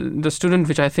the student,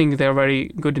 which I think they're very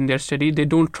good in their study, they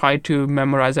don't try to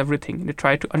memorize everything. They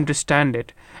try to understand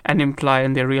it and imply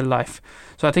in their real life.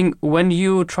 So I think when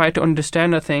you try to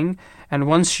understand a thing, and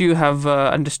once you have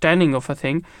understanding of a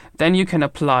thing, then you can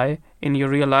apply in your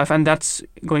real life, and that's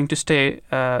going to stay.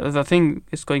 The thing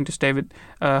is going to stay with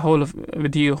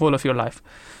you whole of your life.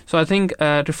 So I think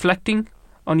reflecting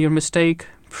on your mistake,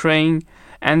 praying,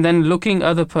 and then looking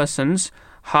other persons,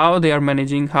 how they are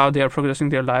managing, how they are progressing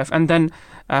their life, and then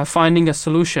finding a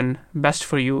solution best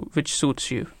for you, which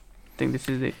suits you. I think this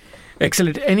is it.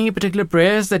 Excellent. Any particular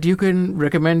prayers that you can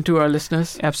recommend to our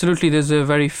listeners? Absolutely. There's a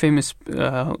very famous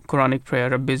Quranic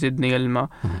prayer, Rabbi zidni ilma.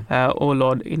 Oh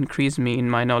Lord, increase me in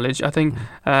my knowledge. I think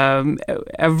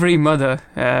every mother,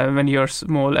 when you're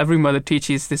small, every mother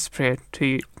teaches this prayer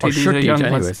to these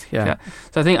young ones. Yeah.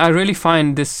 So I think I really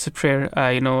find this prayer,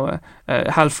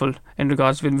 helpful in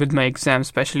regards with my exam,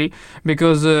 especially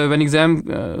because when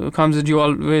exam comes, you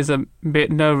always a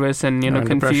bit nervous and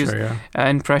confused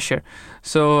and pressure.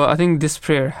 So I think this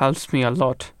prayer helps me a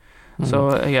lot.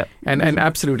 So and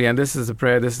absolutely, and this is a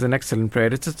prayer. This is an excellent prayer.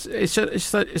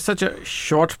 It's such a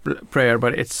short prayer,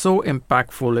 but it's so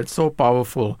impactful. It's so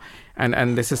powerful,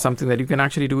 and this is something that you can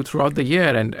actually do throughout the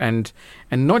year, and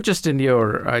not just in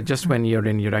your just when you're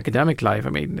in your academic life. I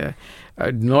mean,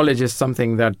 knowledge is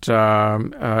something that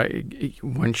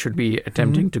one should be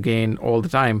attempting to gain all the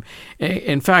time.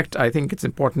 In fact, I think it's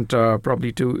important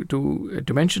probably to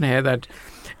mention here that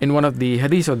in one of the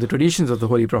hadiths or the traditions of the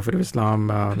Holy Prophet of Islam,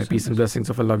 may peace and blessings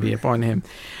of Allah be upon him,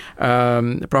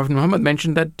 Prophet Muhammad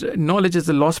mentioned that knowledge is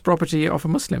the lost property of a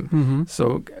Muslim.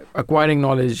 So acquiring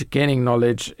knowledge, gaining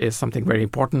knowledge is something very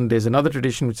important. There's another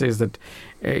tradition which says that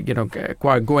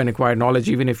go and acquire knowledge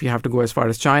even if you have to go as far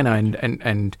as China,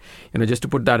 and just to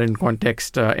put that in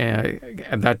context,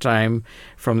 at that time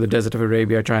from the desert of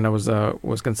Arabia, China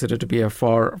was considered to be a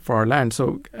far land.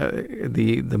 So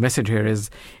the message here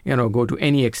is go to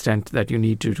any extent that you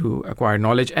need to acquire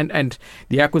knowledge, and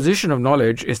the acquisition of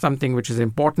knowledge is something which is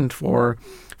important for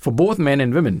both men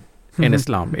and women in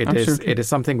Islam. It is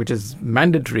something which is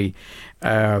mandatory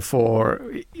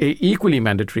equally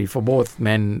mandatory for both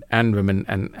men and women,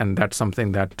 and that's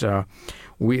something that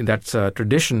that's a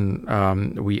tradition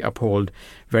we uphold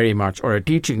very much, or a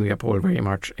teaching we uphold very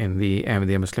much in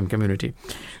the Muslim community.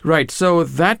 Right. So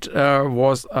that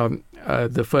was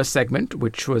the first segment,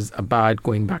 which was about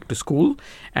going back to school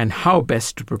and how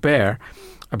best to prepare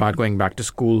about going back to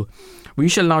school. We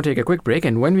shall now take a quick break,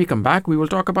 and when we come back, we will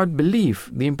talk about belief,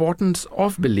 the importance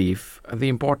of belief, the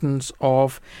importance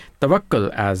of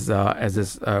tawakkul, as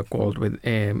is called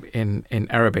in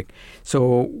Arabic.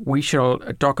 So we shall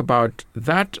talk about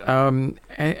that, and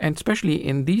especially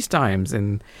in these times,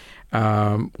 when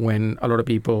a lot of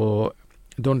people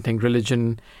don't think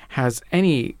religion has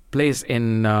any place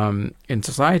in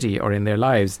society or in their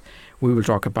lives. We will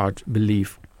talk about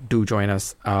belief. Do join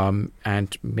us,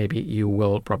 and maybe you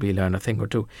will probably learn a thing or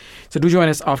two. So do join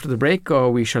us after the break.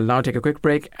 We shall now take a quick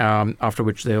break, after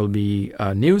which there will be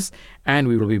news, and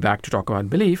we will be back to talk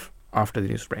about belief after the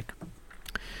news break.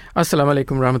 Assalamu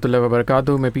alaikum warahmatullahi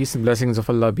wabarakatuh. May peace and blessings of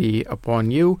Allah be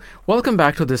upon you. Welcome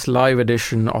back to this live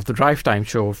edition of the DriveTime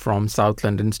show from South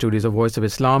London studios of Voice of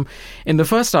Islam. In the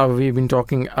first hour, we've been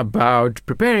talking about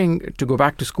preparing to go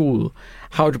back to school,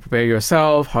 how to prepare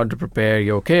yourself, how to prepare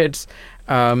your kids.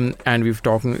 And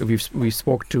we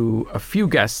spoke to a few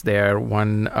guests there.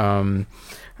 One,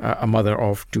 a mother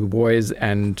of two boys,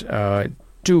 and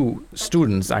two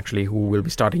students actually who will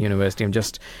be starting university and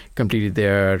just completed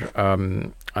their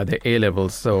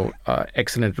A-levels. So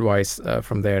excellent advice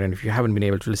from there. And if you haven't been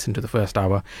able to listen to the first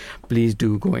hour, please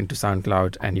do go into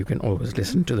SoundCloud, and you can always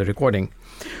listen to the recording.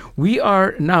 We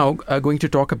are now going to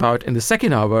talk about in the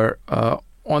second hour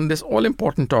on this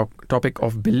all-important topic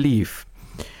of belief.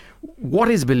 What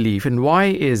is belief, and why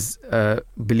is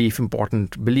belief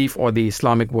important? Belief, or the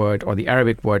Islamic word or the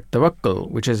Arabic word tawakkul,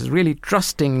 which is really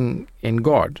trusting in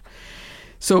God.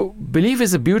 So belief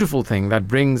is a beautiful thing that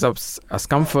brings us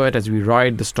comfort as we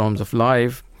ride the storms of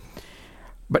life.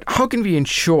 But how can we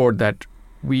ensure that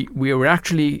we are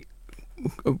actually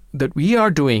that we are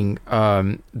doing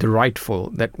the rightful,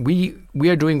 that we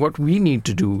are doing what we need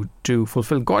to do to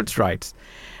fulfill God's rights?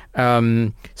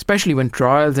 Especially when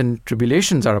trials and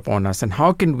tribulations are upon us, and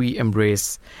how can we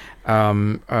embrace,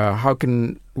 how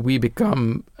can we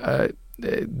become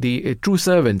the true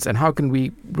servants, and how can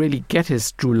we really get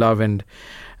His true love and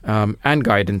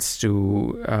guidance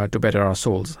to better our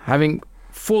souls? Having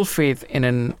full faith in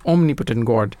an omnipotent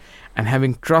God and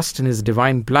having trust in His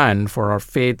divine plan for our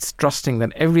faiths, trusting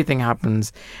that everything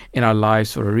happens in our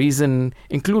lives for a reason,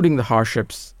 including the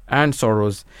hardships and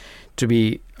sorrows, to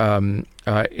be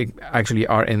actually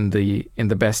are in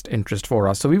the best interest for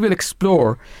us. So we will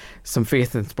explore some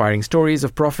faith-inspiring stories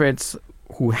of prophets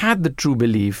who had the true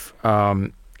belief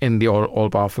in the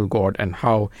all-powerful God, and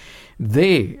how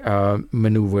they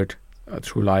maneuvered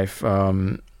through life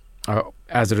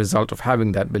as a result of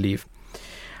having that belief.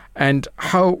 And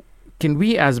how can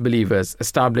we as believers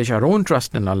establish our own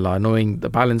trust in Allah, knowing the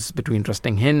balance between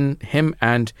trusting Him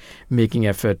and making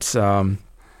efforts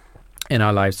in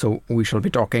our lives? So we shall be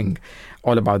talking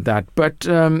all about that. But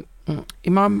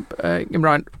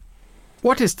Imran,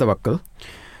 what is tawakkul?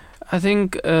 I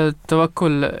think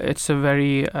tawakkul, it's a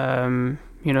very,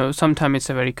 sometimes it's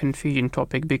a very confusing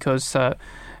topic because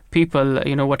people,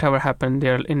 whatever happened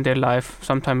in their life,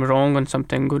 sometimes wrong and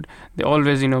something good, they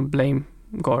always, blame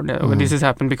God. This has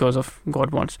happened because of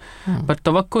God wants. But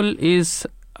tawakkul is,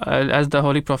 as the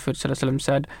Holy Prophet ﷺ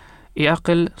said,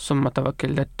 "Iaqil summa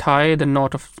tawakkil," that tie the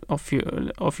knot of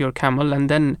your camel and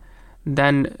then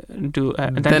do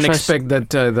then expect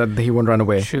that he won't run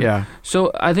away. Sure. Yeah.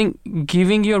 So I think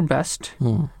giving your best,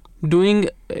 doing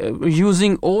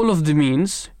using all of the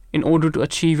means in order to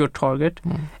achieve your target,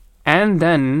 and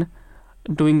then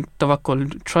doing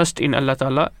tawakkul, trust in Allah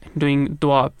Ta'ala, doing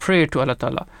dua, prayer to Allah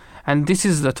Ta'ala. And this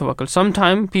is the tawakkul.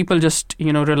 Sometimes people just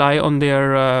rely on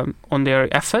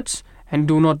their efforts and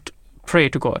do not pray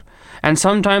to God. And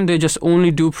sometimes they just only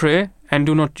do pray and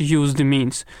do not use the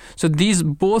means. So these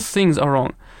both things are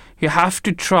wrong. You have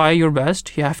to try your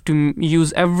best. You have to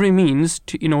use every means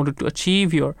in order to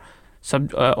achieve your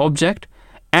object.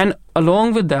 And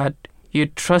along with that, you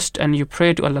trust and you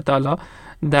pray to Allah Ta'ala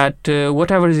that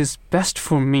whatever is best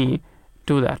for me,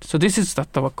 do that. So this is the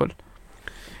tawakkul.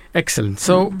 Excellent.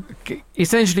 So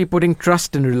essentially putting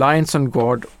trust and reliance on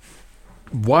God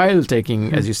while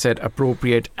taking, as you said,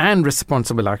 appropriate and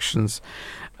responsible actions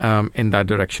in that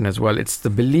direction as well. It's the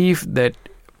belief that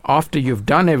after you've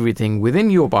done everything within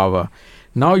your power,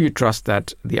 now you trust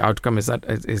that the outcome is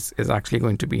actually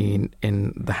going to be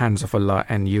in the hands of Allah,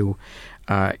 and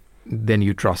then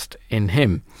you trust in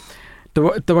Him.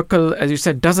 Tawakkul, as you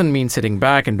said, doesn't mean sitting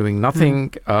back and doing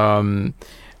nothing.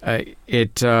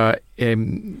 It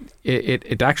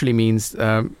actually means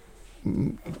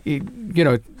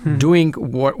doing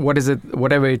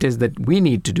whatever it is that we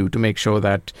need to do to make sure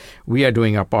that we are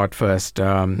doing our part first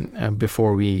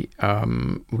before we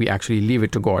actually leave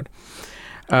it to God.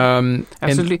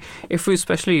 Absolutely. If we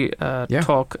especially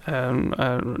talk,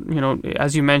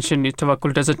 as you mentioned,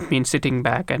 tawakkul doesn't mean sitting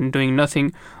back and doing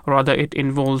nothing. Rather, it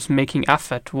involves making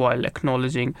effort while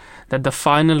acknowledging that the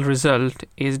final result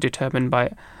is determined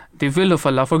by the will of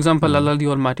Allah. For example, Allah the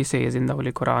Almighty says in the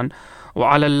Holy Quran,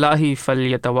 وَعَلَى اللَّهِ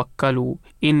فَلْيَتَوَكَّلُوا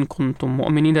إِن كُنْتُم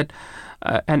مُؤْمِنِينَ, that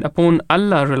and upon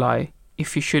Allah rely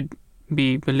if you should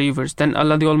be believers. Then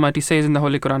Allah the Almighty says in the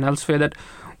Holy Quran elsewhere that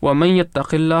وَمَنْ يَتَّقِ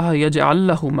اللَّهَ يَجْعَلْ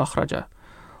لَهُ مَخْرَجًا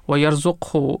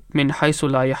وَيَرْزُقْهُ مِنْ حَيْثُ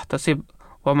لَا يَحْتَسِبُ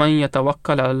وَمَنْ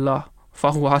يَتَوَكَّلَ عَلَى اللَّهِ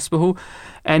فَهُوَ حَسْبُهُ.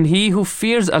 And he who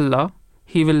fears Allah,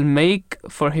 He will make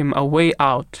for him a way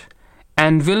out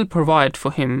and will provide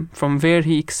for him from where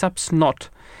he accepts not.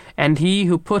 And he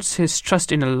who puts his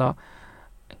trust in Allah,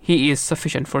 He is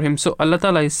sufficient for him. So Allah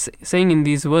Ta'ala is saying in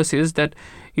these verses that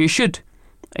you should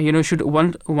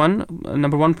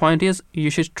number one point is you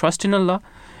should trust in Allah,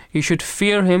 you should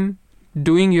fear Him,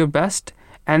 doing your best,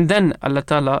 and then Allah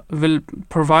Ta'ala will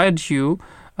provide you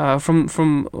from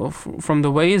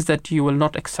the ways that you will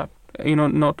not accept,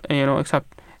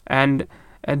 accept. And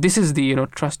this is the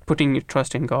trust, putting your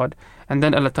trust in God, and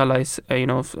then Allah Ta'ala is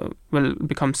will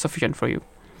become sufficient for you.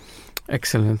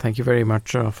 Excellent. Thank you very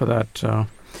much for that,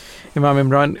 Imam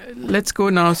Imran. Let's go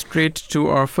now straight to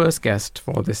our first guest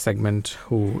for this segment,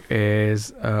 who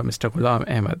is Mr. Ghulam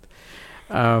Ahmad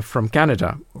from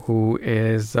Canada, so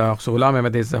Ghulam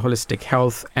Ahmad is a holistic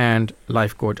health and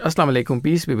life coach. Assalamu alaikum,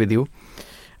 peace be with you.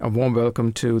 A warm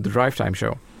welcome to the DriveTime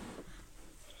show.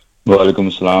 Wa alaikum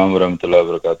assalam wa rahmatullahi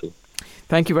wa barakatuh.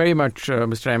 Thank you very much,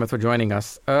 Mr. Ahmad, for joining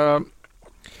us.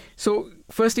 So,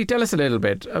 firstly, tell us a little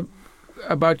bit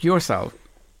about yourself.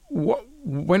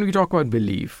 When we talk about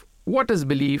belief, what does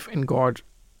belief in God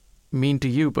mean to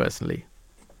you personally?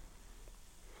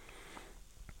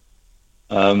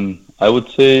 I would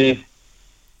say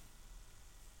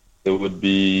it would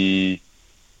be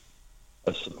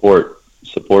a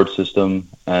support system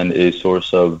and a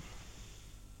source of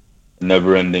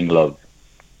never-ending love.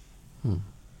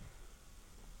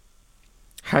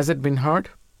 Has it been hard?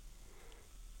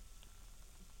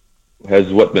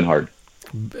 Has what been hard?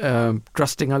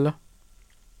 Trusting Allah,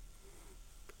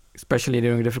 especially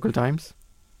during difficult times.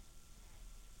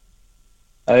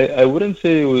 I wouldn't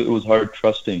say it was hard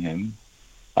trusting Him.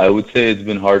 I would say it's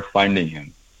been hard finding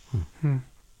Him.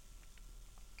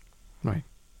 Right.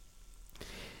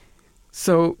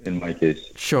 So, in my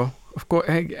case, sure, of course,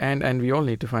 and we all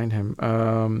need to find Him.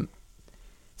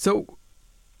 So,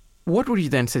 what would you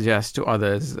then suggest to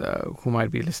others who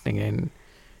might be listening in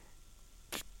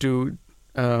to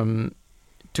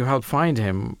help find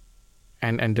Him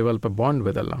and develop a bond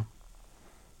with Allah?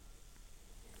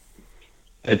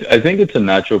 I think it's a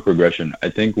natural progression. I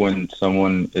think when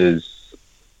someone is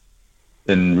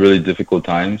in really difficult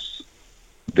times,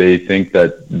 they think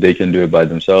that they can do it by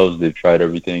themselves. They've tried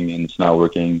everything and it's not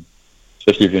working.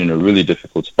 especially if you're in a really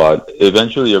difficult spot,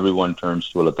 eventually everyone turns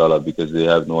to Allah Ta'ala because they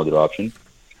have no other option.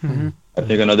 Mm-hmm. I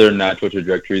think another natural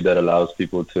trajectory that allows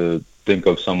people to think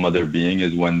of some other being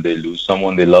is when they lose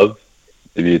someone they love.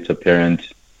 Maybe it's a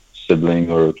parent, sibling,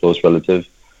 or a close relative.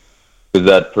 Because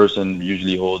that person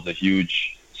usually holds a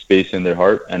huge space in their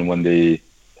heart, and when they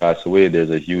pass away,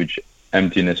 there's a huge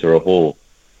emptiness or a hole.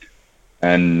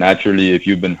 And naturally, if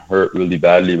you've been hurt really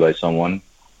badly by someone's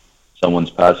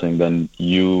passing, then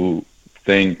you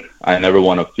think, I never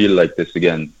want to feel like this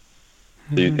again.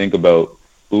 So you think about,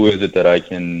 who is it that I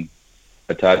can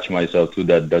attach myself to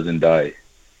that doesn't die?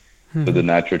 So the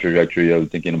natural trajectory of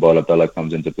thinking about Allah Ta'ala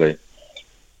comes into play.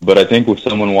 But I think if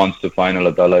someone wants to find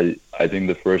Allah Ta'ala, I think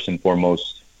the first and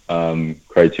foremost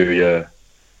criteria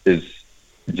is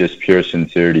just pure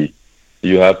sincerity.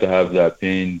 You have to have that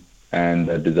pain and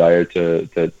that desire to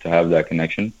have that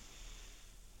connection.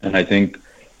 And I think,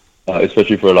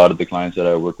 especially for a lot of the clients that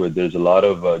I work with, there's a lot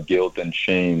of guilt and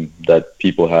shame that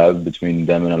people have between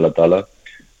them and Allah Ta'ala,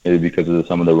 maybe because of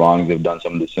some of the wrongs they've done,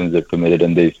 some of the sins they've committed,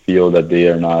 and they feel that they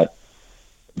are not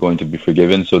going to be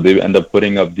forgiven. So they end up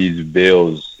putting up these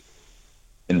veils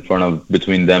in front of,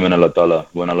 between them and Allah Ta'ala.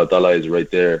 When Allah Ta'ala is right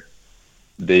there,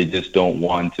 they just don't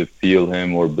want to feel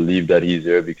Him or believe that He's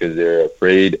there because they're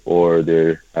afraid, or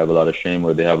they have a lot of shame,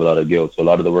 or they have a lot of guilt. So a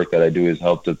lot of the work that I do is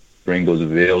help to bring those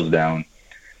veils down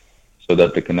so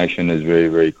that the connection is very,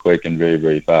 very quick and very,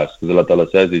 very fast. Because Allah Ta'ala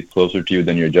says He's closer to you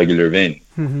than your jugular vein.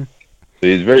 So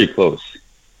He's very close.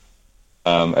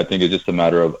 I think it's just a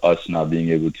matter of us not being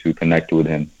able to connect with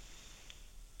Him.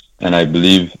 And I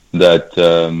believe that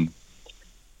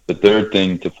the third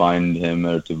thing to find Him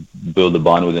or to build a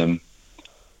bond with Him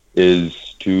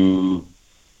is to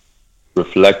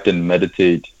reflect and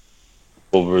meditate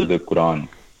over the Quran.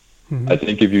 I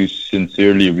think if you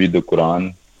sincerely read the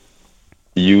Quran,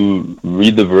 you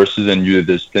read the verses and you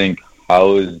just think,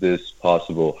 how is this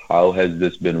possible? How has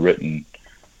this been written?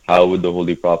 How would the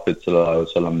Holy Prophet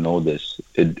ﷺ know this?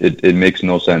 It makes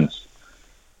no sense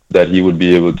that he would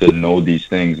be able to know these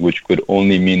things, which could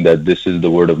only mean that this is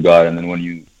the Word of God. And then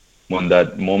when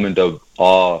that moment of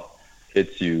awe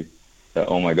hits you, that,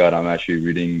 oh my God, I'm actually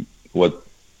reading what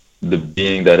the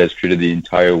being that has created the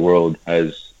entire world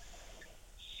has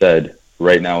said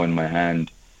right now in my hand,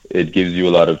 it gives you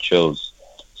a lot of chills.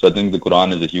 So I think the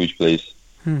Quran is a huge place.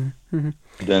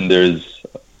 Then there's,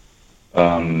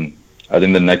 I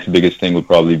think the next biggest thing would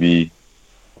probably be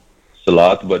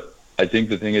Salat. But I think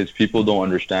the thing is, people don't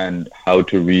understand how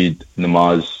to read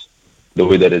namaz the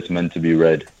way that it's meant to be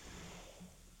read.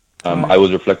 I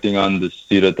was reflecting on the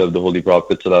Sirat of the Holy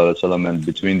Prophet ﷺ, and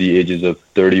between the ages of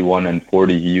 31 and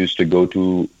 40, he used to go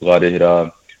to Ghar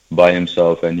Hira by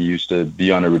himself, and he used to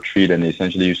be on a retreat, and he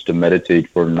essentially used to meditate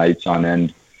for nights on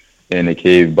end in a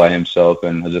cave by himself,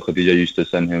 and Hazrat Khadija used to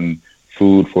send him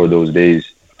food for those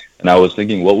days. And I was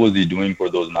thinking, what was he doing for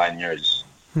those 9 years?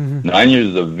 9 years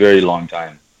is a very long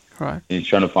time. Right. He's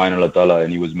trying to find Allah Ta'ala,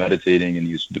 and he was meditating, and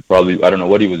he was probably, I don't know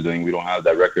what he was doing, we don't have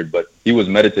that record, but he was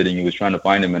meditating, he was trying to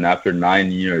find Him, and after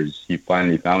 9 years, he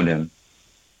finally found Him.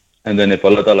 And then if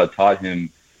Allah Ta'ala taught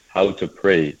him how to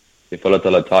pray, if Allah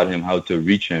Ta'ala taught him how to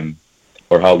reach Him,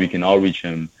 or how we can all reach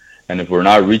Him, and if we're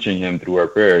not reaching Him through our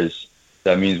prayers,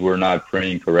 that means we're not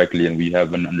praying correctly, and we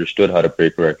haven't understood how to pray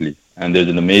correctly. And there's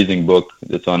an amazing book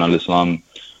that's on Al-Islam,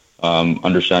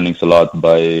 Understanding Salat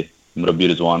by Murabbi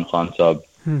Rizwan Khan Sahib.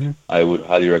 I would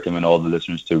highly recommend all the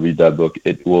listeners to read that book.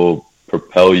 It will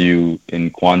propel you in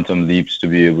quantum leaps to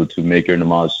be able to make your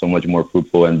namaz so much more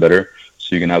fruitful and better,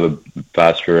 so you can have a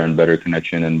faster and better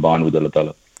connection and bond with Allah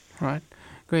Ta'ala. Right.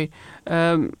 Great.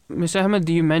 Mr. Ahmed,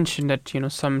 you mentioned that,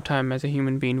 sometime as a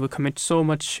human being we commit so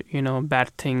much, bad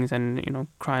things and,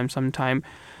 crime sometime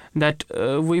that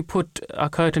we put a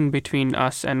curtain between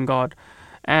us and God.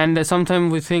 And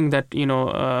sometimes we think that,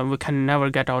 we can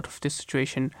never get out of this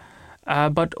situation.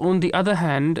 But on the other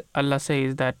hand, Allah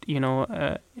says that,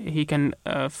 He can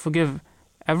forgive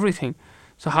everything.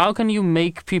 So how can you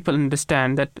make people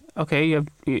understand that, okay,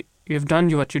 you've done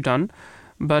what you've done,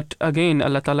 but again,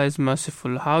 Allah Ta'ala is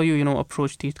merciful? How you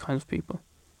approach these kinds of people?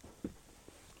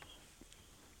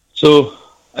 So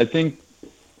I think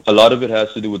a lot of it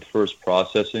has to do with first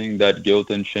processing that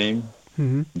guilt and shame,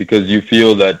 because you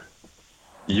feel that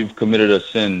you've committed a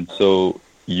sin, so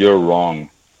you're wrong,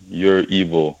 you're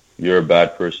evil, you're a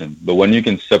bad person. But when you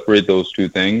can separate those two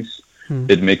things,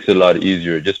 it makes it a lot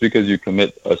easier. Just because you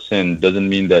commit a sin doesn't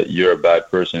mean that you're a bad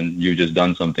person. You've just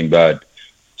done something bad.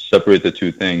 Separate the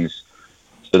two things.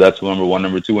 So that's number one.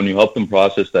 Number two, when you help them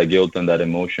process that guilt and that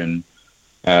emotion,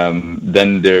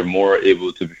 then they're more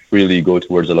able to freely go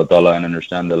towards Allah Ta'ala and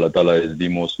understand that Allah Ta'ala is the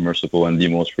most merciful and the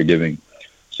most forgiving.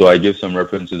 So I give some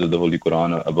references of the Holy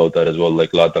Quran about that as well,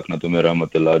 like La taqnatu min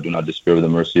rahmatillah, do not despair of the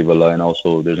mercy of Allah. And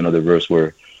also there's another verse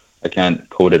where I can't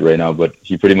quote it right now, but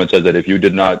he pretty much says that if you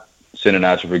did not sin and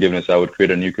ask for forgiveness, I would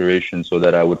create a new creation so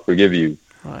that I would forgive you.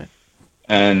 Right.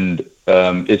 And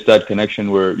it's that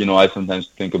connection where, I sometimes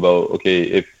think about, okay,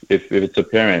 if it's a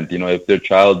parent, if their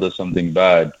child does something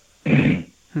bad,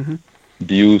 Mm-hmm.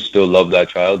 do you still love that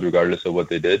child regardless of what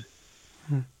they did?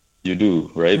 Mm. You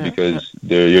do, right? Yeah, Because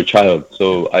they're your child.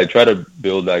 So I try to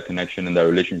build that connection and that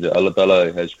relationship. Allah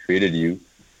Ta'ala has created you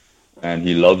and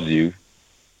He loves you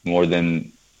more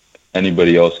than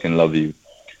anybody else can love you.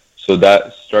 So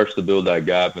that starts to build that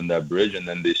gap and that bridge, and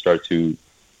then they start to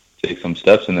take some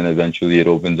steps, and then eventually it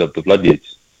opens up the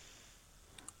floodgates.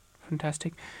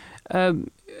 Fantastic.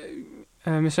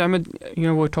 Mr. Ahmed,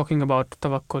 we're talking about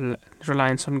tawakkul,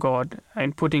 reliance on God,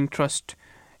 and putting trust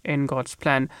in God's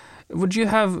plan. Would you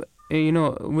have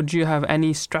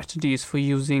any strategies for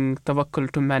using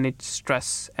tawakkul to manage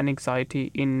stress and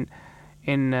anxiety in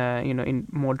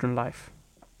modern life?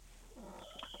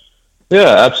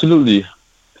 Yeah, absolutely.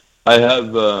 I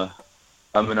have.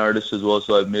 I'm an artist as well,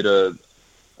 so I made a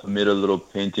little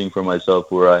painting for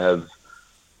myself where I have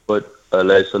put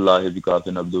 "Laysa Allahi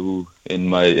bikafin abduhu" in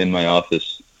my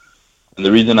office. And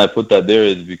the reason I put that there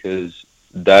is because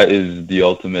that is the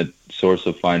ultimate source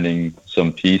of finding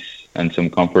some peace and some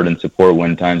comfort and support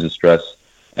when times of stress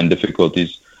and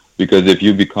difficulties. Because if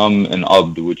you become an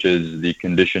abd, which is the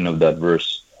condition of that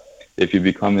verse, if you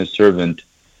become His servant,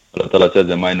 Allah Ta'ala says,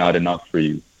 "Am I not enough for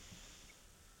you?"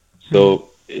 So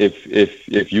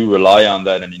if you rely on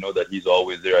that and you know that He's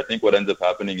always there, I think what ends up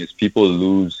happening is people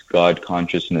lose God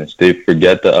consciousness. They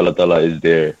forget that Allah Ta'ala is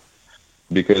there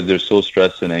because they're so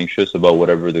stressed and anxious about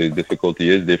whatever the difficulty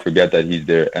is. They forget that He's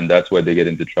there, and that's why they get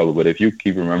into trouble. But if you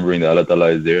keep remembering that Allah Ta'ala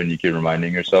is there and you keep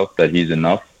reminding yourself that He's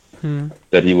enough,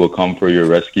 that He will come for your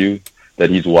rescue, that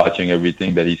He's watching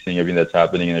everything, that He's seeing everything that's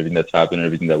happening and everything that's happened and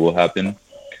everything that will happen,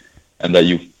 and that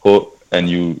you put and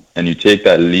you take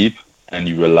that leap and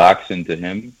you relax into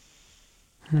Him,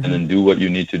 and then do what you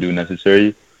need to do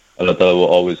necessary, Allah Ta'ala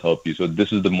will always help you. So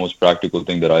this is the most practical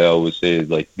thing that I always say is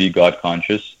like, be God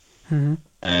conscious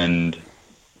and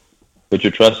put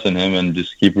your trust in Him and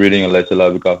just keep reading Laysa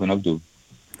Allahi bikafin abduhu.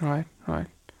 Right.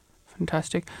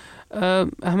 Fantastic.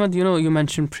 Ahmad, you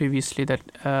mentioned previously that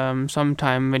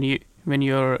sometime when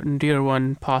your dear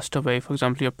one passed away, for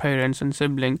example, your parents and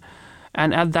sibling,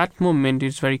 and at that moment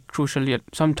it's very crucial, yet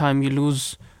sometimes you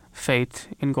lose faith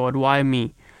in God. Why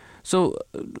me? So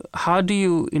how do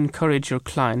you encourage your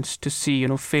clients to see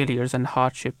failures and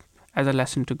hardship as a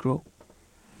lesson to grow?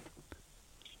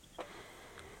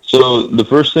 So the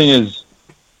first thing is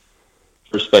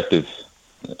perspective.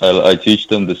 I teach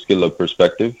them the skill of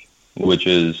perspective, which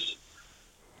is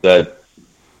that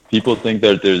people think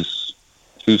that there's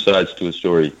two sides to a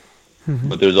story,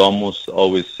 but there's almost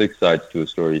always six sides to a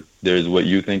story. There's what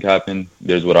you think happened,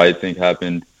 there's what I think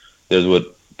happened, there's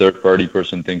what third-party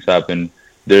person thinks happened,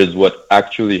 there's what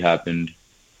actually happened,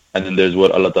 and then there's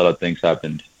what Allah Ta'ala thinks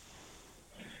happened.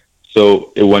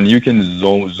 So when you can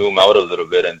zoom out a little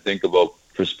bit and think about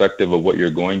perspective of what you're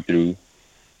going through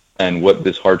and what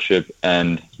this hardship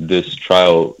and this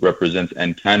trial represents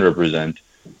and can represent,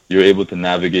 you're able to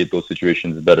navigate those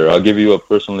situations better. I'll give you a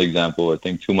personal example. I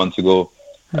think 2 months ago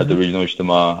at the regional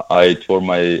Ijtima, I tore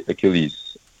my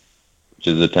Achilles, which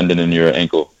is a tendon in your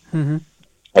ankle.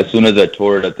 As soon as I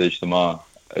tore it at the Ijtima,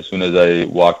 as soon as I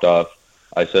walked off,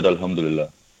 I said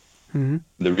Alhamdulillah.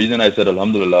 The reason I said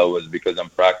Alhamdulillah was because I'm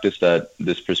practiced at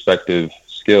this perspective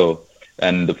skill.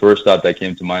 And the first thought that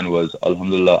came to mind was,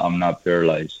 Alhamdulillah, I'm not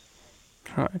paralyzed.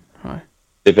 Right.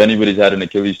 If anybody's had an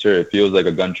Achilles tear, it feels like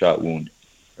a gunshot wound.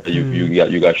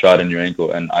 You got shot in your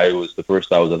ankle. And the first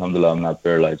thought was, Alhamdulillah, I'm not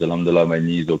paralyzed. Alhamdulillah, my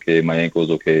knee's okay, my ankle's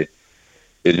okay.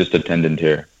 It's just a tendon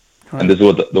tear. Right. And this is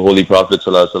what the Holy Prophet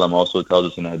ﷺ also tells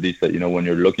us in a hadith, that, when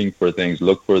you're looking for things,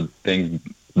 look for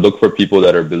people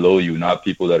that are below you, not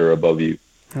people that are above you.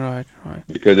 Right.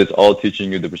 Because it's all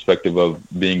teaching you the perspective of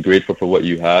being grateful for what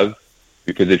you have.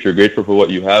 Because if you're grateful for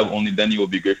what you have, only then you will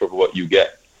be grateful for what you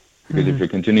get. Because if you're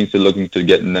continuing to looking to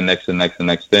get in the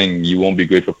next thing, you won't be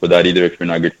grateful for that either if you're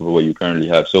not grateful for what you currently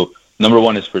have. So number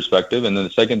one is perspective. And then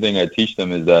the second thing I teach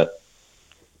them is that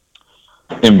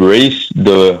embrace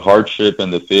the hardship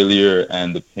and the failure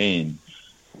and the pain.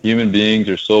 Human beings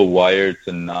are so wired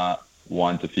to not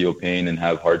want to feel pain and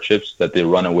have hardships that they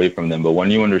run away from them. But when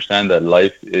you understand that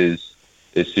life is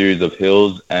a series of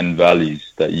hills and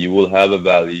valleys, that you will have a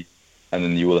valley and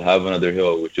then you will have another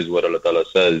hill, which is what Allah Ta'ala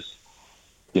says,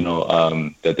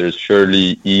 that there's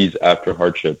surely ease after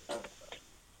hardship.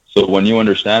 So when you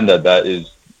understand that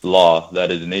is law, that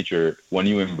is nature, when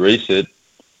you embrace it,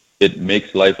 it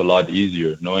makes life a lot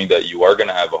easier, knowing that you are going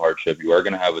to have a hardship, you are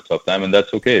going to have a tough time, and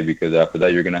that's okay, because after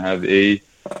that you're going to have a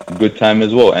good time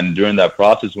as well. And during that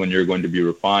process, when you're going to be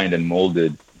refined and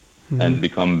molded and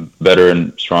become better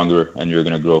and stronger, and you're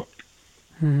going to grow.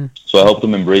 So I help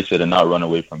them embrace it and not run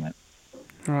away from it.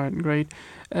 All right, great.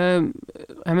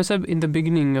 Ahmed Sahib, in the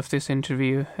beginning of this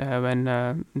interview, when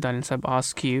Danayal Sahib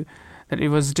asked you that it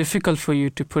was difficult for you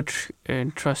to put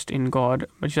trust in God,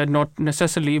 but you said not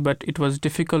necessarily, but it was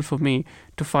difficult for me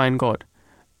to find God.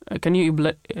 Can you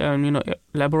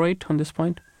elaborate on this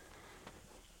point?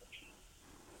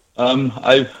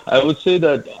 I would say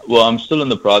that, well, I'm still in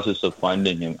the process of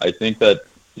finding Him. I think that,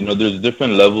 there's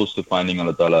different levels to finding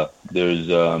Allah Ta'ala. There's,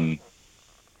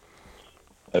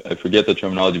 I forget the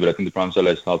terminology, but I think the Prophet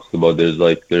ﷺ talks about there's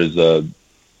Haqqul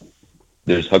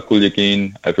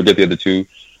Yaqeen, I forget the other two,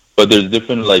 but there's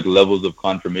different levels of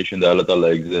confirmation that Allah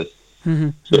Ta'ala exists.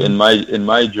 So in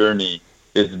my journey,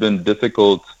 it's been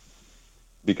difficult,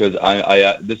 because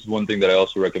I this is one thing that I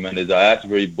also recommend, is I ask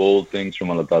very bold things from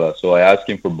Allah Ta'ala. So I ask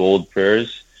Him for bold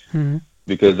prayers,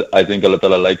 because I think Allah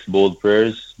Ta'ala likes bold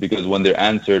prayers, because when they're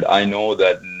answered, I know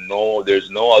that there's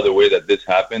no other way that this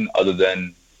happened other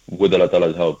than with Allah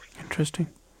Ta'ala's help. Interesting.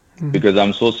 Because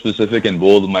I'm so specific and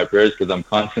bold with my prayers, because I'm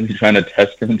constantly trying to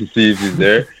test Him to see if He's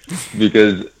there,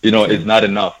 because it's not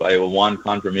enough. I want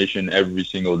confirmation every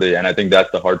single day, and I think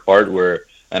that's the hard part,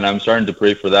 and I'm starting to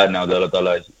pray for that now, that Allah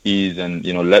Ta'ala is ease and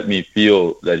let me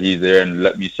feel that He's there and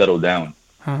let me settle down,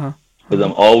 because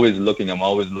I'm always looking.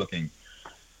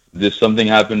 This something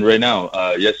happened right now.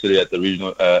 Yesterday at the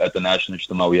regional, at the national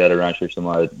Ijtima, we had a national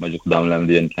Ijtima at Masjid Ghulam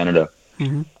Ahmad in Canada.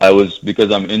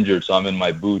 Because I'm injured, so I'm in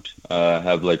my boot. I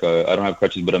don't have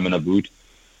crutches, but I'm in a boot.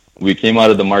 We came out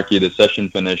of the marquee, the session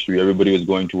finished, everybody was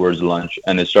going towards lunch,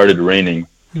 and it started raining.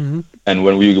 And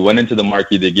when we went into the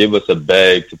marquee, they gave us a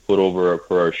bag to put over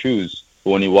for our shoes.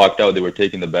 But when we walked out, they were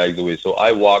taking the bags away. So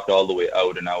I walked all the way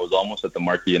out, and I was almost at the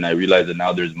marquee, and I realized that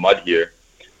now there's mud here,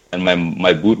 and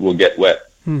my boot will get wet.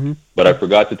 But I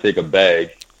forgot to take a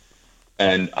bag.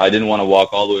 And I didn't want to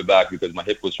walk all the way back because my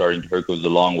hip was starting to hurt. It was a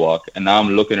long walk. And now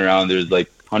I'm looking around. There's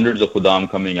hundreds of Khudam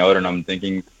coming out. And I'm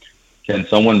thinking, can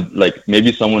someone,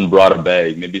 maybe someone brought a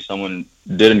bag. Maybe someone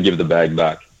didn't give the bag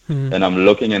back. And I'm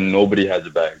looking and nobody has a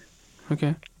bag.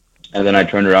 Okay. And then I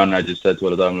turned around and I just said to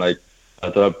Allah, I'm like,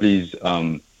 Allah, please.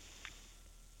 Ghulam,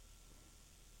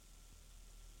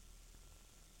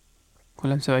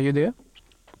 so are you there?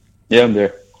 Yeah, I'm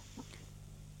there.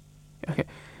 Okay.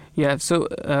 Yeah, so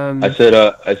I said,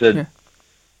 yeah.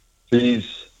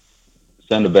 Please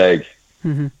send a bag.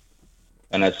 And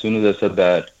as soon as I said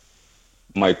that,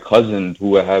 my cousin,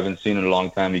 who I haven't seen in a long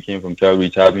time, he came from Calgary,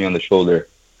 tapped me on the shoulder,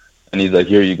 and he's like,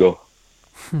 "Here you go."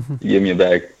 He gave me a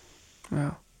bag.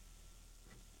 Wow.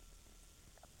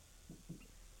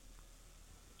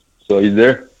 So he's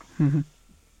there.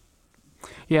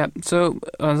 Yeah, so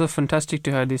it was fantastic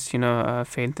to hear this,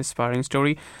 faith-inspiring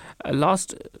story.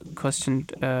 Last question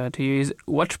to you is,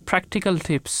 what practical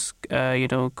tips,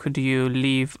 could you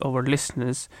leave our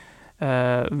listeners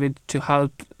with to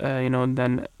help,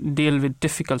 then deal with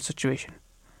difficult situation?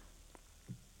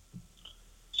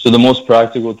 So the most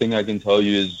practical thing I can tell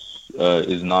you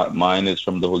is not mine. It's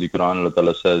from the Holy Quran. Allah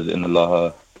Ta'ala says, "Inna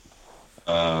Allaha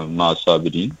ma'a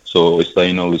sabirin." So,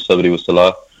 "Istaeenu bis-sabri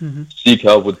was-salah." Seek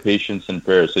help with patience and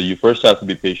prayer. So you first have to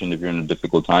be patient if you're in a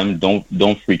difficult time.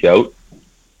 Don't freak out.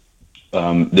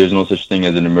 There's no such thing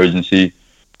as an emergency.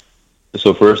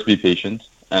 So first be patient,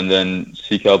 and then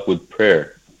seek help with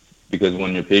prayer. Because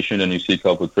when you're patient and you seek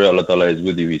help with prayer, Allah Ta'ala is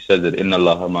with you. He says that, "Inna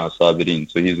Allaha ma'a sabirin."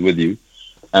 So He's with you.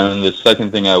 And the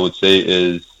second thing I would say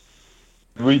is,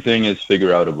 everything is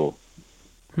figure-outable.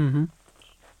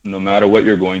 No matter what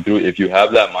you're going through, if you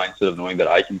have that mindset of knowing that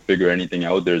I can figure anything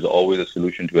out, there's always a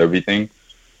solution to everything,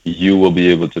 you will be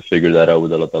able to figure that out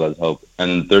with Allah Ta'ala's help. And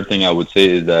the third thing I would say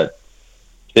is that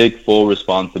take full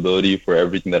responsibility for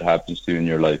everything that happens to you in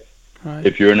your life. Right.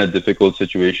 If you're in a difficult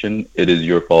situation, it is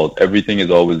your fault. Everything is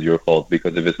always your fault,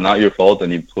 because if it's not your fault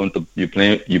and you point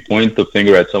the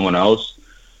finger at someone else,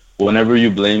 whenever you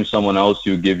blame someone else,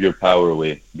 you give your power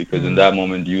away, because in that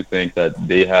moment you think that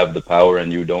they have the power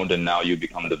and you don't, and now you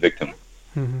become the victim.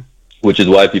 Which is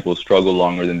why people struggle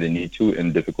longer than they need to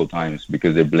in difficult times,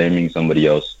 because they're blaming somebody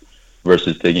else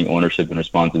versus taking ownership and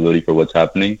responsibility for what's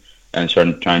happening and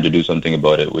trying to do something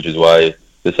about it, which is why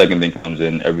the second thing comes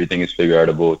in. Everything is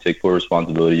figure-outable. Take full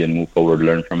responsibility and move forward,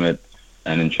 learn from it,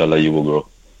 and inshallah you will grow.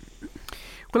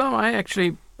 Well, I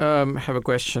actually have a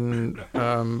question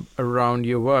around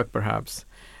your work, perhaps.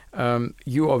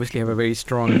 You obviously have a very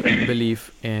strong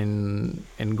belief in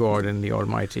God and the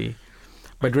Almighty,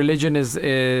 but religion is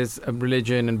a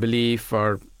religion and belief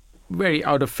are very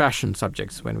out of fashion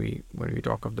subjects when we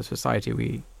talk of the society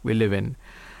we live in.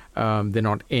 They're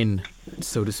not in,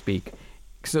 so to speak.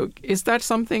 So is that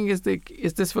something? Is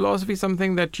this philosophy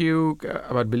something that you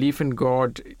about belief in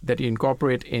God that you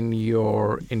incorporate in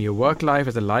your work life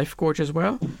as a life coach as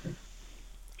well?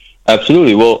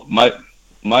 Absolutely. Well,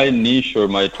 my niche or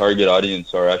my target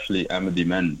audience are actually Ahmadi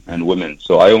men and women.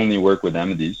 So I only work with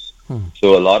Ahmadis.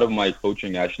 So a lot of my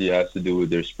coaching actually has to do with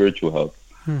their spiritual health.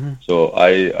 So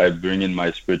I bring in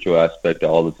my spiritual aspect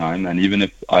all the time. And even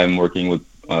if I'm working with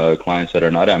clients that are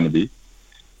not Ahmadi,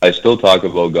 I still talk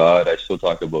about God. I still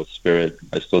talk about spirit.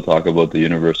 I still talk about the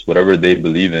universe, whatever they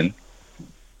believe in,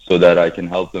 so that I can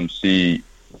help them see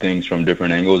things from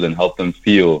different angles and help them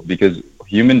feel. Because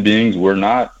human beings, we're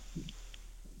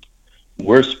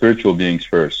spiritual beings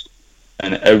first.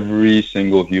 And every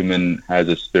single human has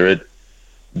a spirit.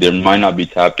 There might not be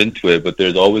tapped into it, but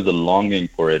there's always a longing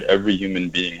for it. Every human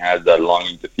being has that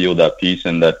longing to feel that peace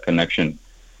and that connection.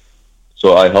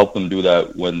 So I help them do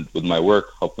that with my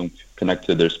work, help them connect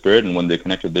to their spirit. And when they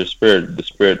connect to their spirit, the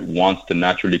spirit wants to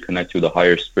naturally connect to the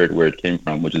higher spirit where it came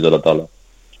from, which is Allah Ta'ala.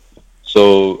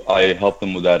 So I help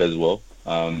them with that as well.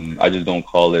 I just don't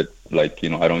call it like,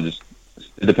 I don't just,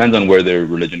 it depends on where their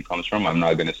religion comes from. I'm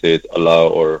not going to say it's Allah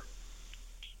or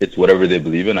it's whatever they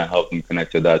believe in. I help them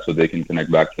connect to that so they can connect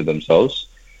back to themselves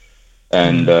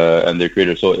and their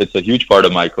creator. So it's a huge part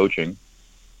of my coaching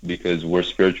because we're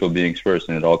spiritual beings first,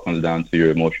 and it all comes down to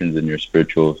your emotions and your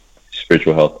spiritual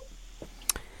health.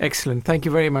 Excellent. Thank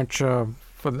you very much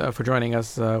for joining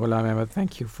us, Ghulam Ahmad.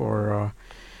 Thank you for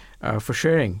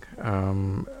sharing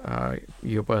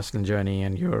your personal journey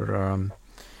and your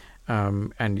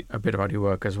and a bit about your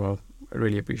work as well. I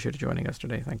really appreciate you joining us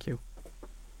today. Thank you.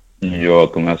 You're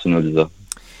welcome.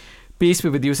 Peace be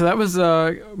with you. So that was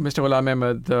Mr. Ghulam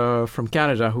Ahmad from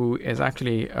Canada, who is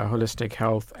actually a holistic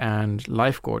health and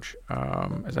life coach,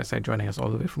 as I said, joining us all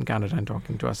the way from Canada and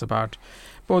talking to us about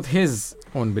both his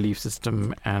own belief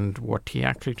system and what he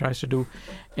actually tries to do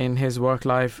in his work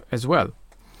life as well.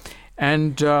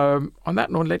 And on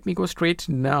that note, let me go straight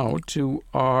now to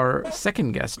our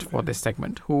second guest for this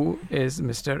segment, who is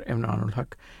Mr.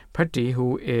 Umran-ul-Haq Bhatti,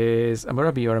 who is a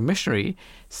Murabi or a missionary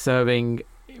serving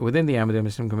within the Ahmadi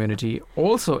Muslim community,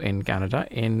 also in Canada,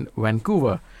 in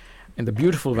Vancouver, in the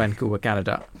beautiful Vancouver,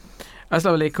 Canada.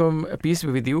 Assalamu alaikum, peace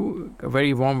be with you. A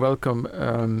very warm welcome,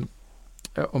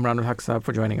 Umran-ul-Haq Sahab,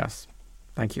 for joining us.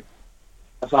 Thank you.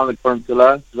 Assalamu alaikum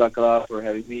warahmatullah. Jazakallah for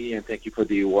having me, and thank you for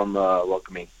the warm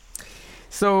welcoming.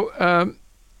 So,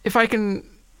 if I can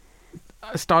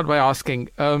start by asking,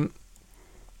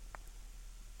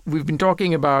 we've been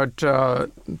talking about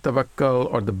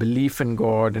tawakkul or the belief in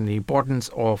God and the importance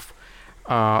of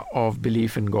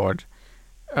belief in God.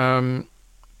 Do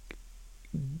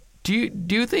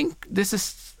you think this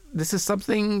is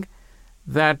something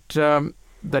that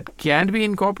can be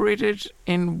incorporated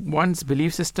in one's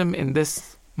belief system in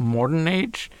this modern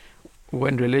age,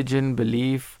 when religion,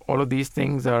 belief, all of these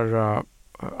things are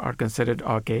considered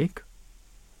archaic?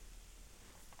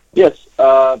 Yes,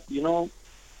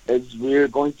 as we're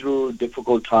going through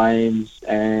difficult times,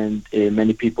 and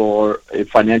many people are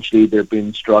financially they're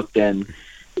being struck, and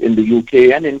in the UK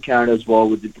and in Canada as well,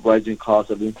 with the rising cost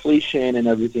of inflation and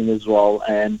everything as well,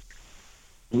 and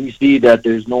we see that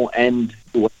there's no end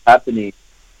to what's happening.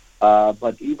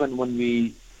 But even when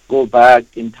we go back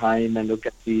in time and look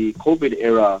at the COVID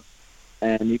era,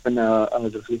 and even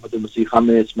Hazrat Khalifatul Masih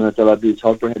Hamid, his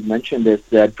helper, had mentioned this,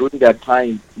 that during that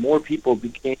time, more people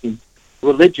became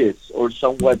religious, or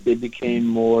somewhat they became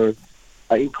more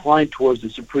inclined towards the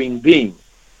Supreme Being.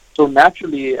 So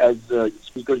naturally, as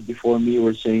speakers before me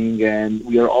were saying, and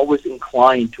we are always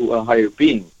inclined to a higher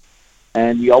being.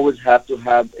 And we always have to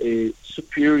have a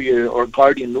superior or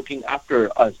guardian looking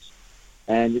after us.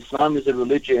 And Islam is a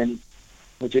religion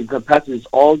which encompasses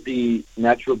all the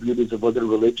natural beauties of other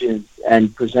religions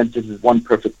and presents it as one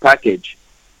perfect package.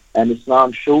 And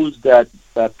Islam shows that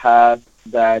path,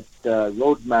 that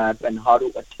roadmap, and how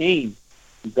to attain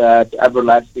that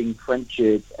everlasting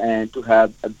friendship, and to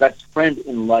have a best friend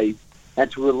in life, and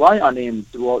to rely on him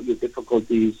throughout your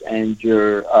difficulties and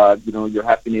your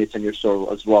happiness and your sorrow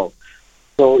as well.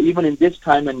 So even in this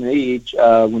time and age,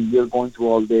 when we're going through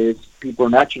all this, people are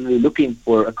naturally looking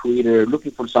for a creator,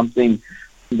 looking for something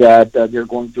that they're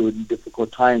going through in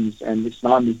difficult times, and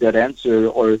Islam is that answer,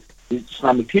 or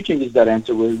Islamic teaching is that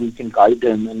answer, where we can guide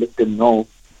them and let them know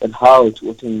and how to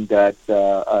attain that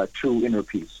true inner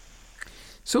peace.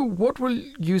 So what will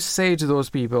you say to those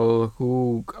people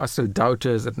who are still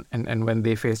doubters, and when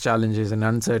they face challenges and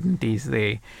uncertainties,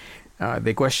 they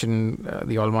question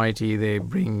the Almighty, they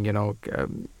bring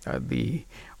the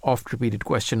oft-repeated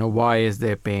question of why is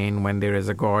there pain when there is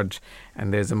a God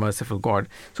and there's a merciful God.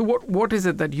 So what is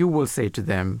it that you will say to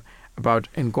them about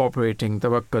incorporating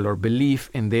tawakkul or belief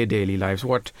in their daily lives?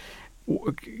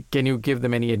 Can you give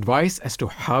them any advice as to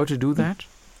how to do that?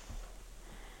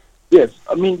 Yes,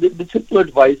 I mean, the simple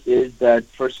advice is that,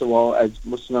 first of all, as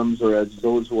Muslims or as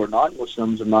those who are not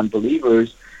Muslims or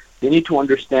non-believers, they need to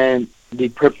understand the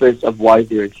purpose of why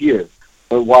they're here,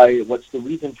 or what's the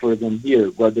reason for them here,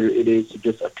 whether it is to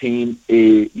just attain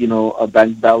a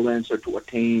bank balance or to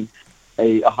attain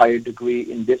a higher degree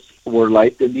in this world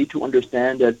life. They need to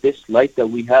understand that this life that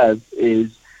we have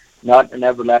is not an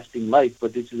everlasting life,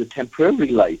 but this is a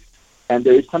temporary life. And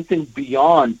there is something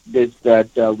beyond this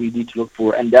that we need to look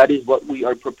for, and that is what we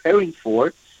are preparing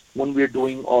for when we're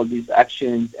doing all these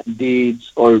actions and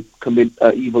deeds or commit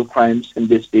evil crimes in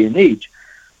this day and age.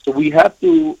 So we have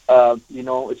to,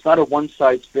 it's not a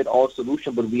one-size-fits-all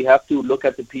solution, but we have to look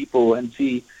at the people and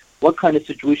see what kind of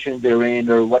situations they're in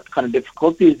or what kind of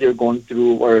difficulties they're going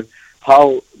through, or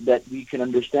how that we can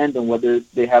understand them, whether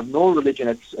they have no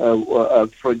religion,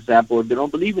 for example, they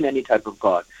don't believe in any type of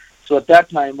God. So at that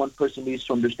time, one person needs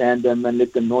to understand them and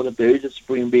let them know that there is a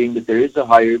supreme being, that there is a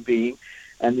higher being,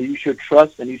 and that you should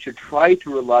trust and you should try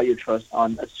to rely your trust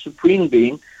on a supreme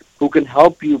being who can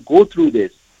help you go through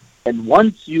this. And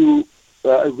once you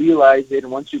realize it,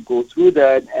 and once you go through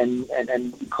that and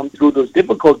come through those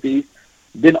difficulties,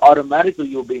 then automatically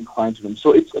you'll be inclined to them.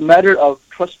 So it's a matter of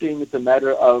trusting. It's a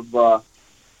matter of a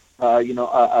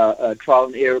trial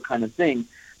and error kind of thing.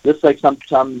 Just like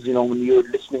sometimes, when you're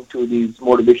listening to these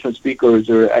motivational speakers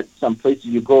or at some places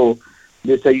you go,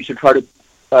 they say you should try to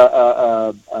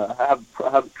have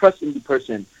trust in the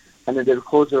person, and then they'll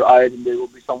close their eyes and there will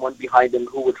be someone behind them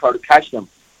who will try to catch them.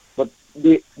 But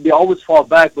they always fall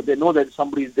back, but they know that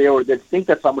somebody is there, or they think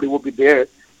that somebody will be there,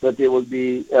 that they will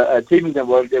be taping them,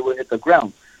 or they will hit the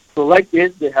ground. So like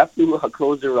this, they have to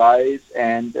close their eyes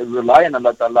and rely on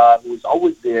Allah Ta'ala, who is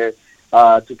always there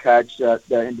to catch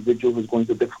the individual who's going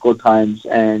through difficult times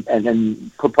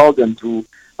and propel them through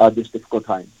this difficult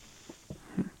time.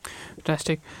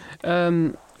 Fantastic.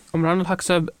 Umran-ul-Haq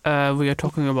sab, we are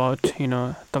talking about,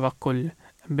 tawakkul,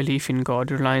 belief in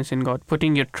God, reliance in God,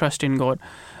 putting your trust in God.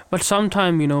 But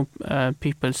sometimes,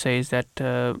 people say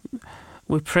that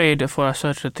we prayed for a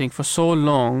certain thing for so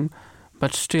long,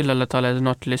 but still Allah Ta'ala is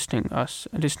not listening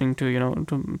to,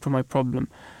 to my problem.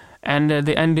 And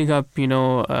they ending up,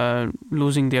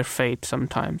 losing their faith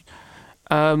sometimes.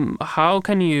 What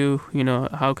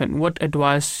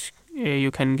advice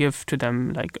you can give to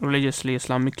them, like religiously,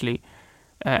 Islamically,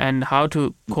 and how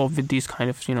to cope with these kind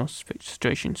of,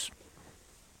 situations?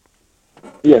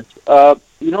 Yes.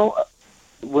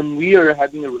 When we are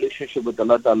having a relationship with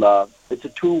Allah Ta'ala, it's a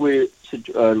two-way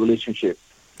relationship.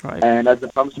 Right. And as the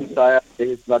Prophet Messiah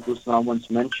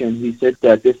once mentioned, he said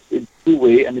that this is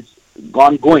two-way and it's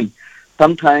ongoing.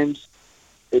 Sometimes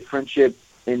in a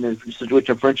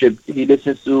situation of friendship, he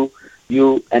listens to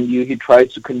you and he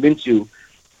tries to convince you.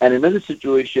 And in another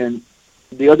situation,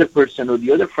 the other person or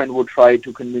the other friend will try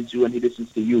to convince you and he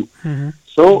listens to you. Mm-hmm.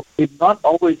 So it's not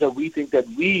always that we think that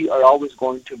we are always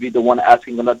going to be the one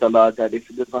asking Allah Ta'ala that if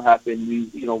it doesn't happen,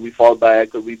 we fall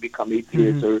back or we become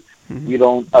atheists, or we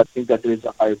don't think that there is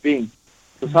a higher being.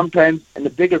 So sometimes in the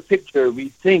bigger picture, we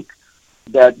think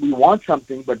that we want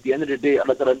something, but at the end of the day,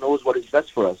 Allah Ta'ala knows what is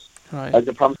best for us. Right. As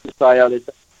the Prophet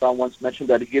once mentioned,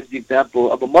 that he gives the example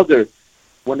of a mother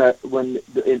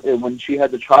when she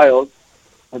has a child,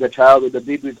 or the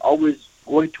baby is always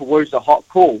going towards the hot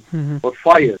coal or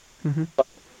fire. Mm-hmm. But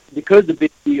because the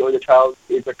baby or the child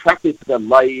is attracted to the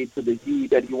light, to the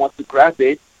heat, and he wants to grab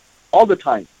it all the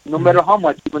time, no matter how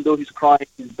much, even though he's crying,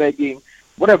 he's begging,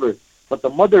 whatever. But the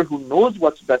mother who knows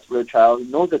what's best for the child,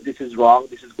 knows that this is wrong,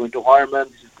 this is going to harm him,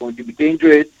 this is going to be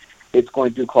dangerous, it's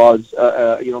going to cause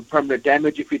permanent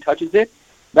damage if he touches it.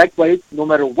 Likewise, no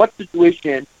matter what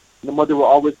situation, the mother will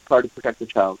always try to protect the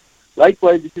child.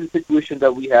 Likewise, this is a situation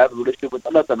that we have, a relationship with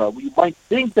Allah Ta'ala. We might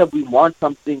think that we want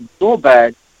something so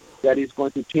bad that is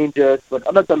going to change us, but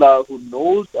Allah Ta'ala, who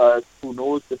knows us, who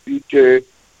knows the future,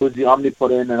 who is the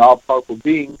omnipotent and all-powerful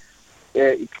being,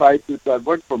 tries to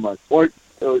divert from us, or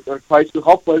tries to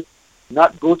help us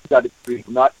not go to that extreme,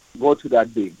 not go to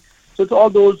that being. So to all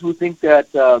those who think that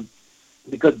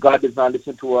because God does not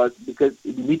listen to us, because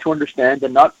we need to understand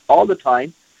that not all the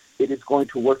time it is going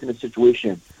to work in a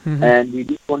situation. Mm-hmm. And we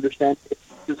need to understand this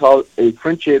is how a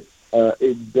friendship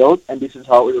is built, and this is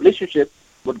how a relationship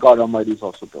with God Almighty is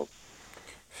also built.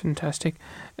 Fantastic.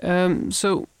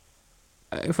 So,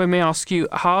 if I may ask you,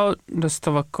 how does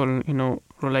tawakkul,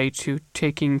 relate to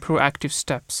taking proactive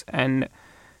steps and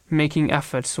making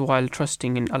efforts while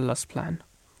trusting in Allah's plan?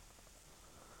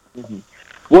 hmm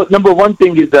Well, number one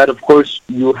thing is that, of course,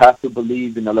 you have to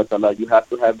believe in Allah Ta'ala. You have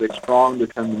to have a strong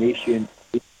determination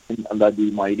in Allah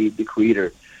the Mighty, the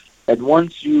Creator. And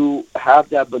once you have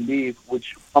that belief,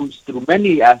 which comes through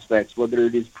many aspects, whether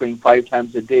it is praying 5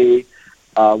 times a day,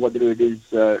 whether it is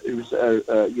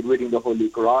you're reading the Holy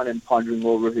Quran and pondering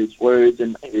over His words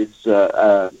and His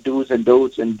do's and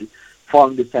don'ts and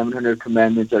following the 700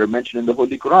 commandments that are mentioned in the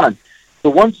Holy Quran. So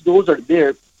once those are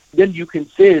there, then you can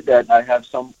say that I have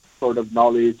some sort of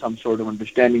knowledge, some sort of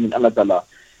understanding in Allah Ta'ala.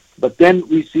 But then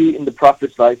we see in the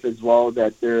Prophet's life as well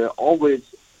that they're always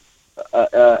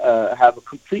have a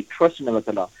complete trust in Allah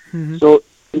Ta'ala. Mm-hmm. So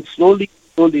it's slowly,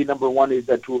 number one is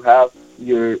that to have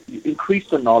you increase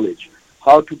the knowledge,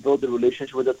 how to build the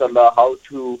relationship with Allah, how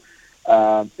to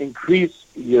increase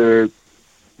your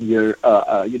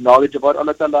knowledge about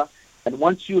Allah Ta'ala. And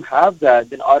once you have that,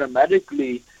 then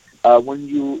automatically when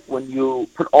you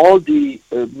put all the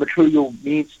material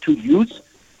means to use,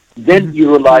 then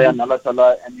you rely on Allah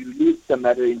Ta'ala and you leave the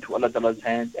matter into Allah Ta'ala's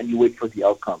hands and you wait for the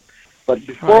outcome. But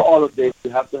before all of this, you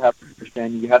have to have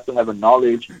understanding, you have to have a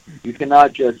knowledge. You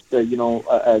cannot just, as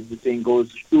the saying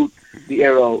goes, shoot the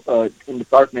arrow in the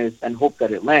darkness and hope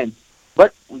that it lands.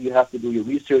 But you have to do your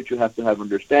research, you have to have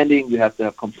understanding, you have to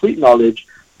have complete knowledge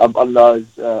of Allah's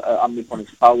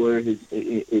omnipotent power, His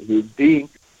being,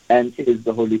 and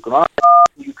the Holy Quran.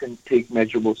 You can take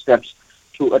measurable steps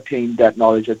to attain that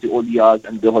knowledge that the awliyas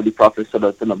and the Holy Prophet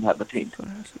ﷺ have attained.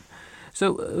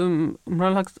 So,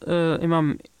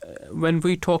 Imam, when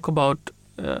we talk about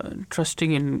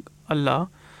trusting in Allah,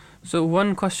 so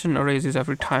one question arises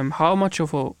every time: how much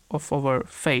of our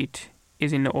fate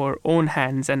is in our own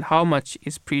hands, and how much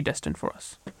is predestined for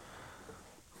us?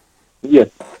 Yes.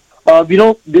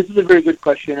 This is a very good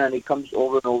question, and it comes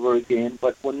over and over again.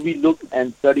 But when we look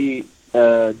and study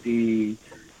the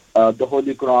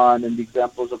Holy Quran and the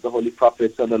examples of the Holy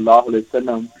Prophet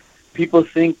ﷺ, people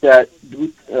think that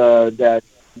that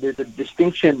there's a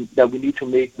distinction that we need to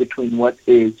make between what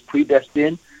is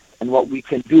predestined and what we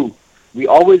can do. We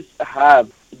always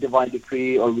have divine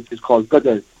decree, or which is called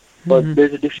qadar, but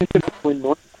there's a distinction between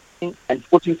knowing something and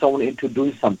forcing someone into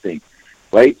doing something,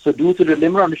 right? So due to the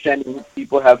limited understanding,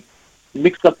 people have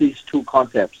mixed up these two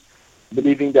concepts,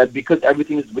 believing that because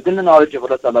everything is within the knowledge of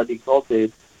Allah Ta'ala the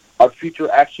Exalted, our future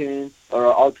actions or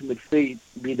our ultimate fate,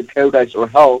 be the paradise or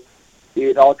hell,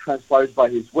 it all transpires by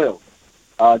His will.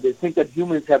 They think that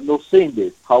humans have no say in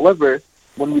this. However,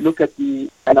 when we look at the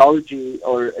analogy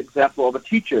or example of a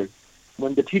teacher,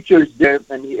 when the teacher is there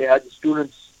and he has the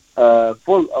students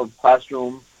full of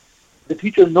classroom, the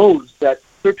teacher knows that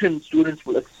certain students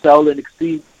will excel and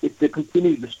exceed if they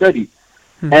continue to study.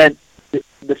 And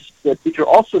the teacher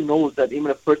also knows that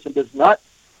even if a person does not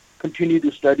continue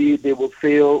to study, they will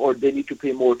fail or they need to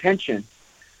pay more attention.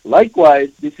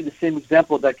 Likewise, this is the same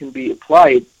example that can be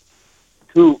applied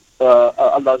to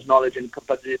Allah's knowledge and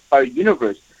encompasses the entire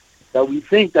universe. That we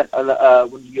think that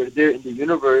when we are there in the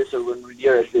universe or when we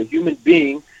are as a human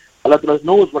being, Allah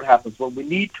knows what happens. When we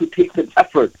need to take some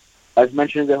effort, as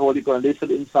mentioned in the Holy Quran,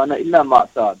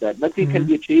 that nothing can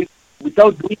be achieved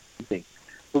without doing anything.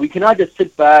 So we cannot just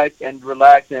sit back and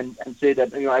relax and say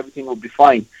that everything will be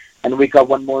fine and wake up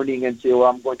one morning and say,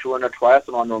 I'm going to run a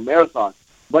triathlon or a marathon.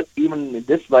 But even in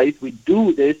this life, we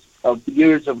do this of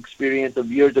years of experience, of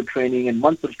years of training and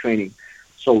months of training.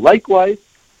 So likewise,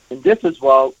 in this as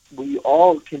well, we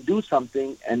all can do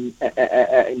something and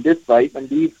in this life and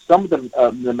leave some of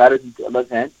the matters into Allah's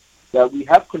hands that we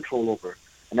have control over.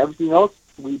 And everything else,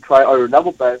 we try our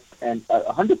level best and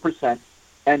 100%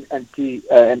 and see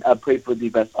and pray for the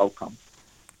best outcome.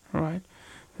 All right.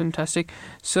 Fantastic.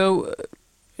 So,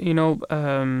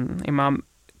 Imam,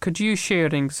 could you share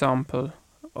an example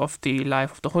of the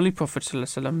life of the Holy Prophet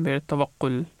ﷺ where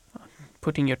Tawakkul,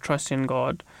 putting your trust in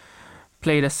God,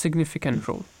 played a significant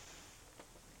role?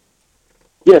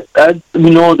 Yes, as we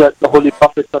know that the Holy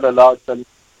Prophet ﷺ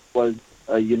was,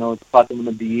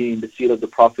 Fatima, the seal of the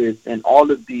prophets, and all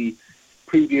of the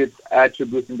previous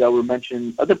attributes that were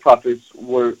mentioned, other prophets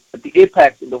were at the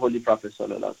apex in the Holy Prophet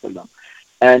ﷺ.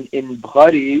 And in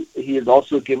Bukhari, he is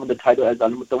also given the title as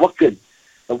Al-Mutawakkil,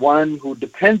 the one who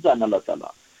depends on Allah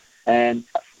Ta'ala. And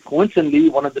coincidentally,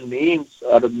 one of the names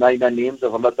out of 99 names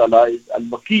of Allah Ta'ala is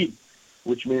Al-Wakil,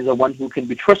 which means the one who can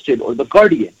be trusted or the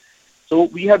guardian. So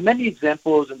we have many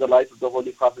examples in the life of the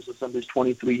Holy Prophet, his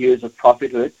 23 years of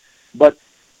prophethood. But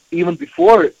even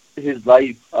before his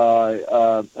life,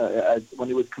 when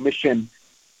he was commissioned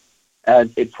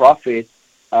as a prophet,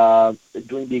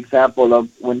 doing the example of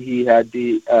when he had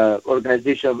the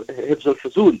organization of Hifz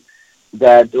al-Fuzul,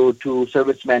 that to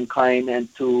service mankind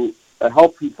and to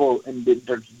help people in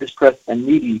distress and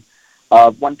needy,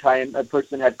 One time, a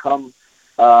person had come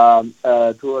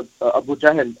to Abu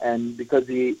Jahl, and because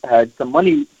he had some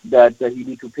money that he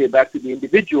needed to pay back to the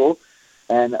individual,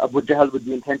 and Abu Jahl, with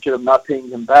the intention of not paying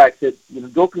him back, said,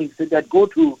 jokingly said that go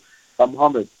to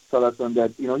Muhammad sallallahu alaihi wasallam,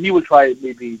 that he will try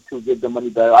maybe to give the money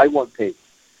back. I won't pay.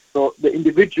 So the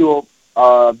individual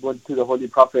went to the Holy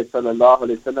Prophet sallallahu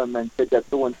alaihi wasallam and said that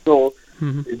so and so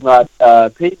is not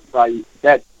paying my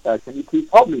debt. Can you please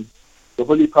help me? The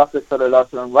Holy Prophet sallallahu alaihi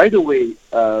wasallam right away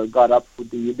got up with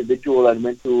the individual and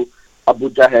went to Abu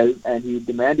Jahl, and he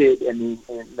demanded and he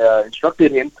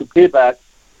instructed him to pay back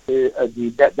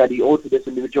the debt that he owed to this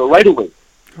individual right away.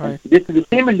 Right. This is the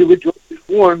same individual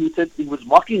before. He said he was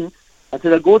mocking and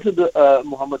said, "Go to the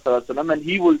Muhammad sallallahu alaihi wasallam and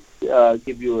he will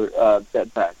give your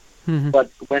debt back."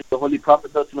 But when the Holy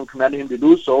Prophet sallallahu alaihi wasallam commanded him to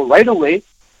do so, right away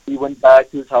he went back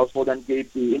to his household and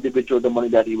gave the individual the money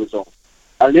that he was owed.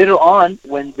 And later on,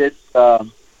 when this Abu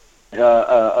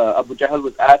Jahl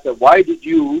was asked, why did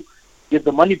you give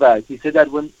the money back? He said that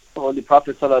when the Holy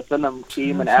Prophet ﷺ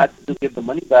came and asked to give the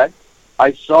money back,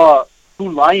 I saw two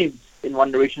lions, in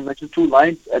one narration mentions 2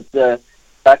 lions at the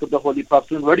back of the Holy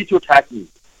Prophet ready to attack me.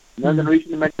 Another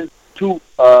narration mentions 2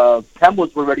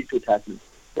 camels were ready to attack me.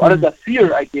 So out of that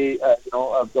fear I gave,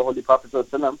 of the Holy Prophet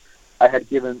ﷺ, I had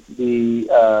given the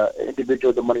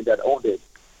individual the money that owed it.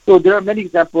 So there are many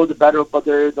examples: the Battle of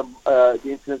Badr, the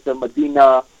incidents of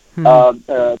Medina,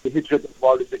 the Hijrah of the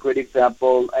world is a great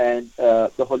example, and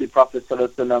the Holy Prophet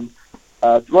ﷺ,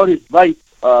 throughout his life,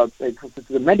 it consists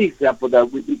of many examples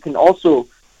that we can also,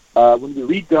 when we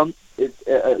read them,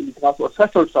 we can also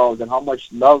assess ourselves and how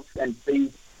much love and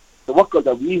faith, tawakkul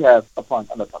that we have upon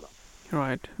Allah Ta'ala.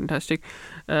 Right, fantastic.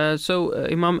 So,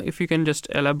 Imam, if you can just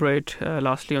elaborate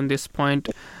lastly on this point,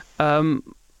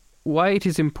 why it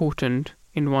is important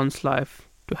in one's life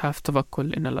to have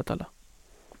tawakkul in Allah Ta'ala?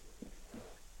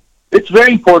 It's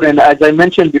very important, as I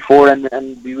mentioned before,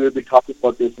 and we will be talking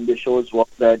about this in the show as well,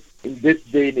 that in this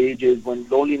day and ages when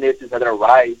loneliness is at a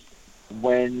rise,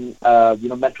 when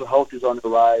mental health is on the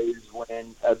rise,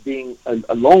 when being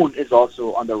alone is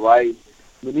also on the rise,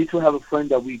 we need to have a friend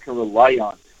that we can rely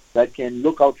on, that can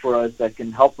look out for us, that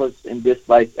can help us in this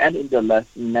life and in the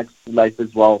next life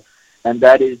as well. And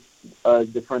that is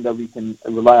the friend that we can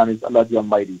rely on is Allah the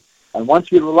Almighty. And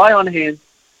once we rely on Him,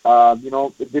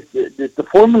 the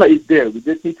formula is there. We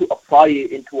just need to apply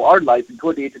it into our life, into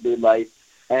our day-to-day life,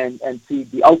 and see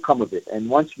the outcome of it. And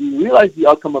once we realize the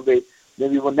outcome of it,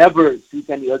 then we will never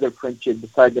seek any other friendship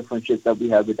besides the friendship that we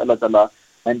have with Allah Ta'ala.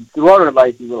 And throughout our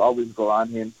life, we will always go on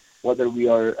Him, whether we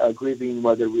are grieving,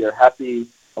 whether we are happy,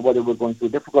 or whether we're going through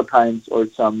difficult times or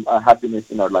some happiness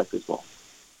in our life as well.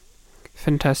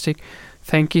 Fantastic.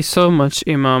 Thank you so much,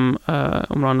 Imam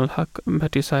Umran-ul-Haq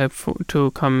Bhatti Sahib, to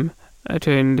come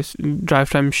to in this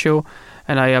DriveTime show,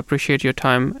 and I appreciate your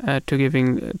time to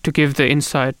give the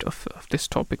insight of this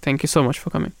topic. Thank you so much for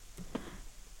coming.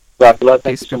 Thank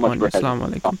you so much for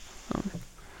having me.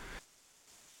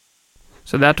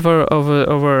 So that were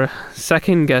our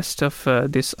second guest of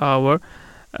this hour,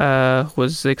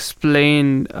 was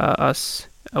explained us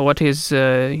what is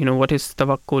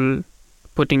tawakkul,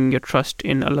 putting your trust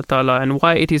in Allah Ta'ala, and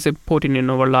why it is important in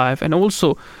our life, and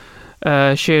also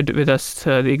shared with us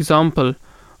the example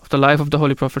of the life of the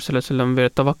Holy Prophet ﷺ, where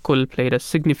tawakkul played a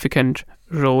significant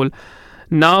role.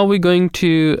 Now we're going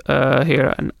to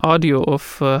hear an audio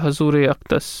of Hazur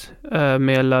Aqdas,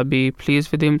 may Allah be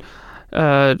pleased with him,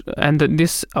 and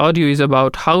this audio is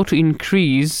about how to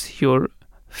increase your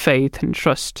faith and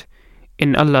trust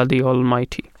in Allah the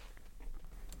Almighty.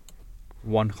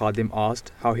 One Khadim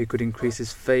asked how he could increase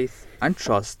his faith and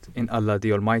trust in Allah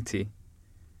the Almighty.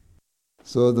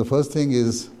 So the first thing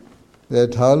is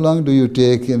that how long do you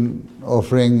take in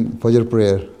offering Fajr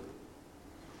prayer?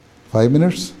 5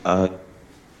 minutes? 5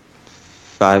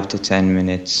 to 10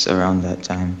 minutes, around that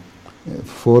time.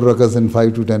 4 rakas in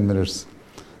 5 to 10 minutes.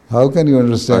 How can you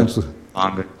understand?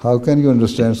 How can you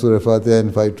understand Surah Fatiha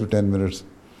in 5 to 10 minutes?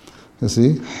 You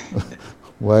see,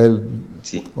 while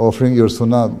offering your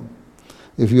sunnah,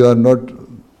 if you are not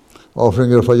offering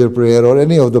your Fajr prayer or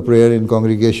any of the prayer in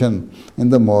congregation in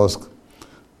the mosque,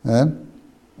 and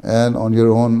on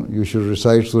your own you should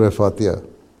recite Surah Fatiha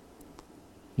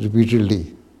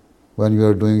repeatedly when you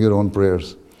are doing your own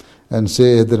prayers, and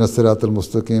say Ihdina Siratal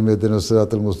Mustaqim, Ihdina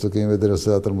Siratal Mustaqim, Ihdina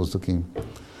Siratal Mustaqim.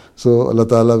 So Allah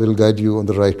Ta'ala will guide you on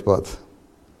the right path.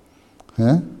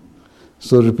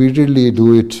 So repeatedly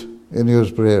do it in your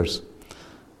prayers,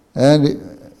 and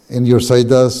in your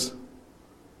sajdas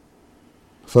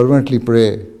fervently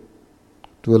pray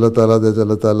to Allah Ta'ala that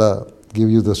Allah Ta'ala give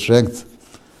you the strength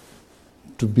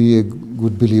to be a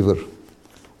good believer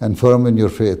and firm in your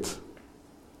faith.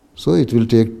 So it will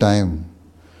take time.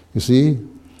 You see,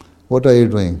 what are you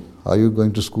doing? Are you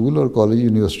going to school or college,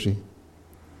 university?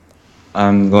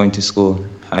 I'm going to school,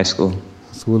 high school.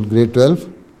 School, grade 12?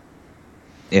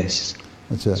 Yes.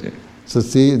 Achha. So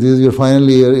see, this is your final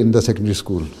year in the secondary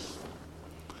school.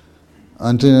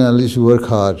 Until and unless you work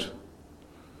hard,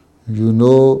 you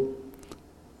know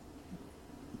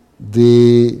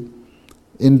the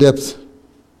in-depth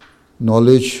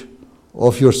knowledge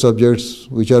of your subjects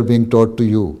which are being taught to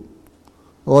you,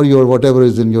 or your whatever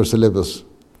is in your syllabus,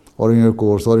 or in your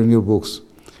course, or in your books,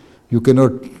 you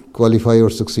cannot qualify or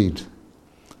succeed.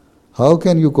 How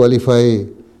can you qualify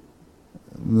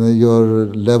your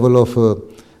level of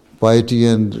piety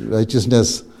and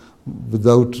righteousness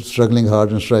without struggling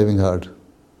hard and striving hard?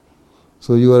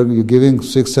 So you're giving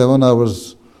 6-7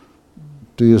 hours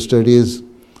to your studies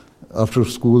after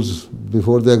schools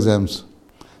before the exams,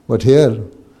 but here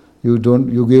you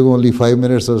give only 5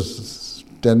 minutes or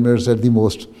 10 minutes at the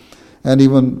most, and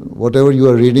even whatever you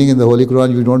are reading in the Holy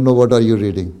Quran, you don't know what are you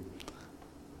reading.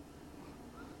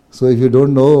 So if you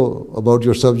don't know about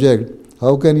your subject,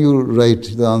 how can you write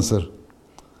the answer?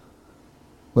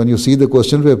 When you see the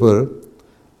question paper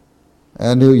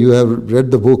and you have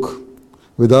read the book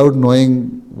without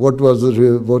knowing what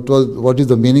is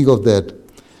the meaning of that,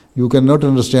 you cannot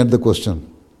understand the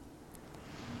question.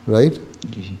 Right?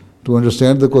 To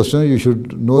understand the question, you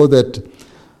should know that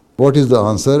what is the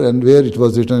answer and where it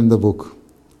was written in the book,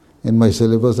 in my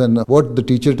syllabus, and what the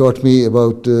teacher taught me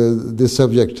about this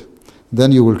subject.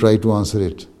 Then you will try to answer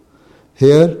it.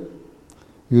 Here,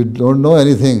 you don't know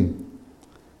anything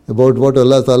about what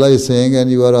Allah Ta'ala is saying,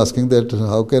 and you are asking that,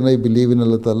 how can I believe in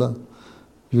Allah Ta'ala?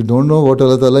 You don't know what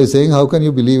Allah Ta'ala is saying, how can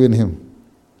you believe in Him?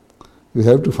 You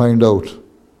have to find out.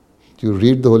 You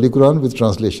read the Holy Quran with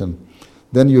translation.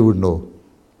 Then you would know.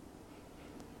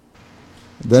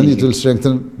 Then it will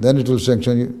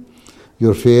strengthen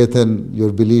your faith and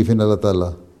your belief in Allah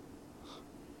Ta'ala.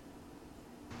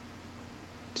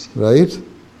 Right?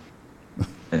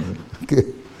 Okay.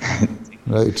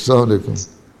 Right. Assalamu alaikum.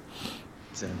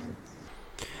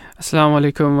 Assalamu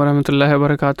alaikum wa rahmatullahi wa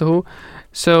barakatuhu.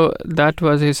 So that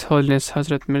was His Holiness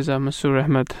Hazrat Mirza Masroor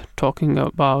Ahmad talking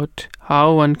about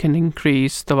how one can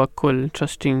increase tawakkul,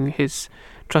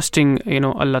 trusting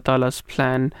Allah Ta'ala's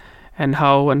plan, and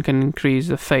how one can increase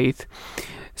the faith.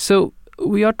 So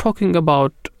we are talking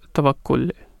about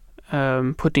tawakkul,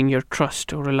 putting your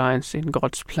trust or reliance in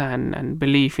God's plan and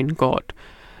belief in God.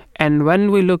 And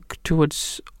when we look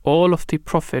towards all of the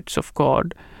prophets of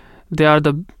God, they have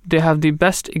the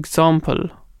best example,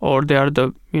 or they are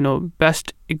the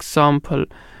best example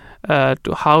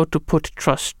to how to put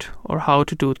trust or how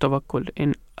to do tawakkul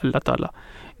in Allah Ta'ala,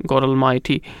 God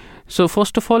Almighty. So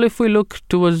first of all, if we look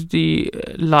towards the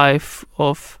life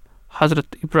of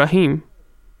Hazrat Ibrahim,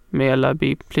 may Allah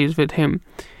be pleased with him,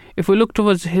 if we look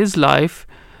towards his life,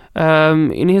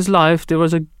 in his life there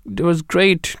was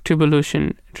great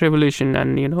tribulation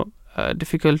and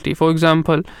difficulty. For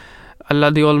example,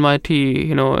 Allah the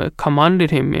Almighty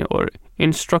commanded him or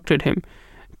instructed him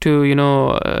to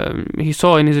he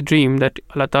saw in his dream that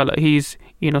Allah Ta'ala, he's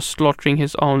slaughtering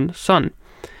his own son,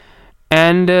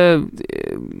 and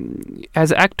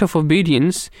as an act of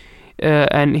obedience,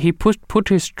 and he put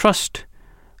his trust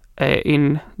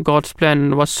in God's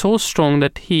plan, was so strong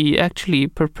that he actually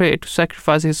prepared to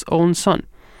sacrifice his own son.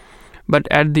 But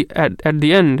at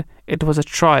the end, it was a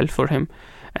trial for him,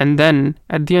 and then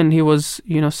at the end he was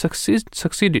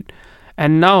succeeded.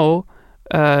 And now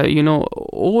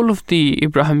all of the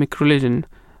Abrahamic religion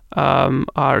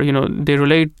are they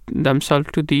relate themselves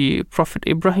to the Prophet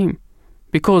Ibrahim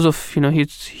because of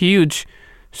his huge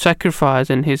sacrifice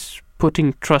and his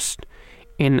putting trust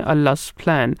in Allah's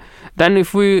plan. Then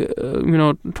if we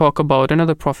talk about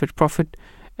another prophet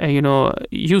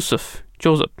Joseph,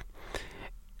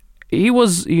 he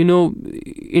was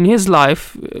in his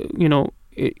life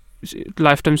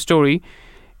lifetime story,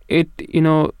 it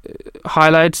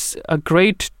highlights a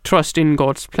great trust in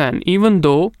God's plan, even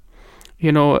though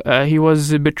he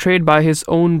was betrayed by his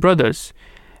own brothers,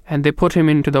 and they put him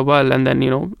into the well, and then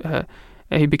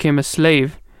he became a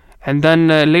slave, and then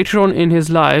later on in his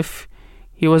life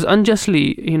he was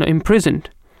unjustly imprisoned,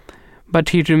 but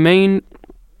he remained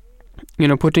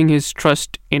putting his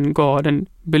trust in God and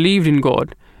believed in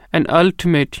God, and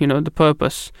ultimate the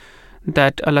purpose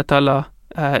that Allah Ta'ala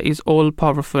is all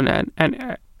powerful, and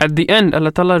at the end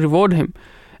Allah Ta'ala rewarded him,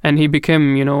 and he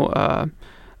became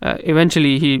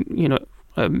eventually he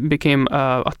became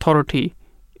authority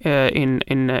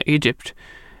in Egypt,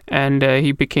 and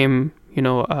he became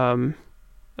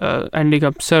ending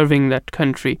up serving that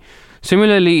country.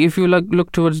 Similarly, if you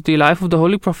look towards the life of the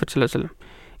Holy Prophet ﷺ,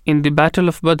 in the Battle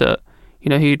of Badr,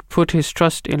 he put his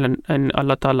trust in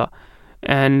Allah Ta'ala,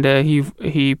 and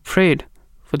he prayed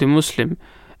for the Muslim,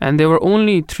 and there were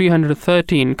only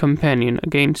 313 companions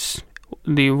against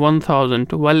the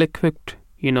 1,000 well-equipped,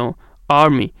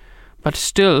 army. But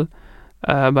still,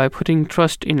 by putting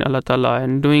trust in Allah Ta'ala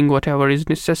and doing whatever is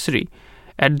necessary,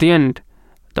 at the end,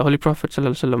 the Holy Prophet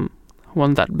ﷺ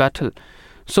won that battle.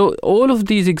 So all of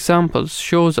these examples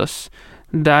shows us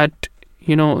that,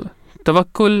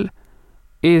 tawakkul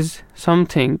is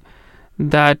something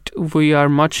that we are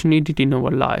much needed in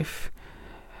our life.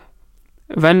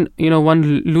 When,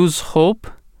 one lose hope,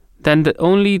 then the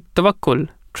only tawakkul,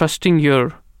 trusting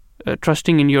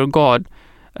in your God,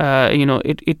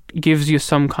 it gives you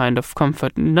some kind of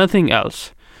comfort, nothing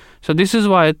else. So this is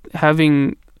why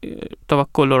having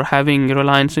tawakkul or having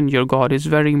reliance in your God is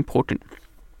very important.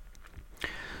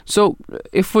 So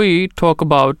if we talk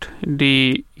about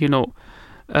the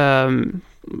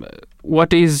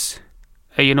what is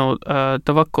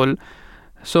tawakkul,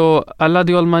 so Allah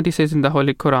the Almighty says in the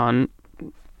Holy Quran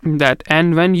that,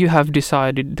 and when you have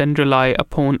decided, then rely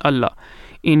upon Allah.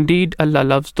 Indeed, Allah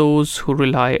loves those who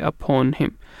rely upon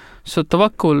Him. So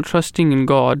tawakkul, trusting in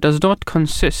God, does not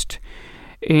consist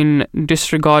in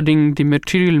disregarding the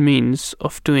material means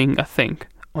of doing a thing.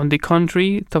 On the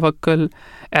contrary, tawakkul,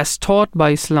 as taught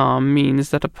by Islam,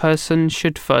 means that a person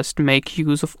should first make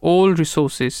use of all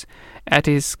resources at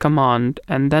his command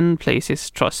and then place his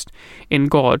trust in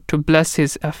God to bless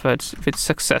his efforts with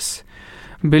success,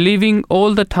 believing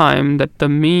all the time that the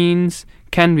means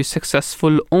can be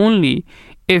successful only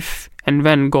if and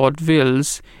when God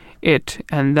wills it,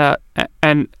 and that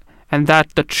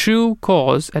the true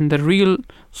cause and the real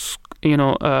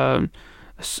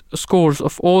scores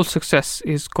of all success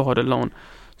is God alone.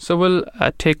 So we'll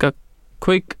take a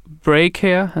quick break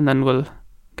here, and then we'll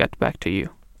get back to you.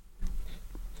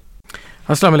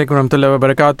 Assalamu alaikum warahmatullahi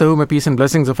wabarakatuh. May peace and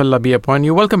blessings of Allah be upon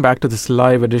you. Welcome back to this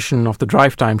live edition of the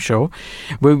Drive Time show.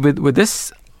 With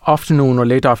this afternoon or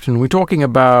late afternoon, we're talking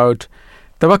about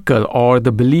tawakkul, or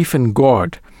the belief in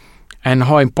God, and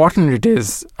how important it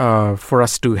is for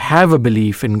us to have a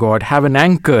belief in God, have an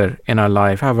anchor in our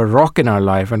life, have a rock in our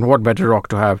life. And what better rock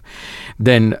to have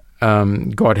than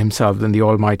God Himself, than the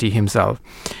Almighty Himself.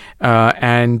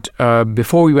 And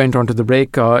before we went on to the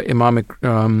break,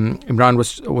 Imran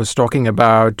was talking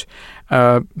about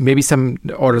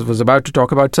was about to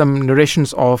talk about some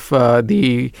narrations of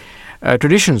the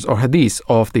traditions or hadith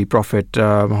of the Prophet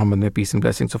Muhammad, may peace and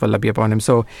blessings of Allah be upon him.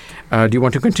 So do you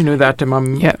want to continue that,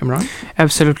 Imran?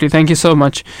 Absolutely. Thank you so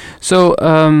much. So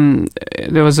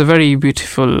there was a very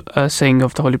beautiful saying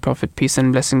of the Holy Prophet, peace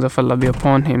and blessings of Allah be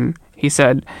upon him. He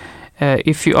said,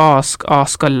 if you ask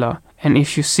Allah, and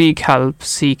if you seek help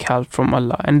from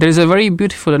Allah. And there is a very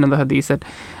beautiful another hadith that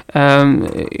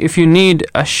if you need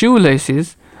a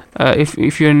shoelaces,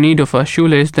 if you're in need of a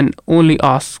shoelace, then only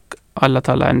ask Allah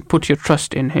Ta'ala and put your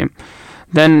trust in Him.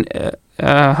 Then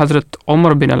Hazrat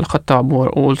Umar bin al-Khattab, who are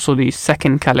also the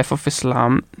second Caliph of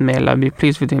Islam, may Allah be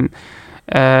pleased with him,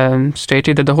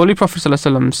 stated that the Holy Prophet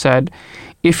ﷺ said,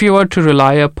 if you were to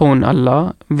rely upon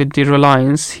Allah with the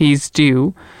reliance He is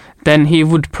due, then He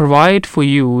would provide for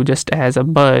you just as a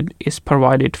bird is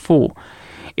provided for.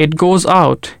 It goes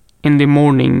out in the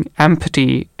morning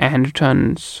empty and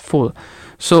returns full.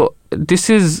 So this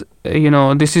is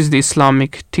the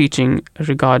Islamic teaching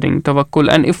regarding tawakkul.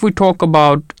 And if we talk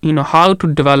about how to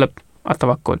develop a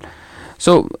tawakkul,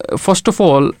 so first of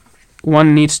all,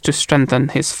 one needs to strengthen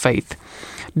his faith,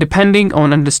 depending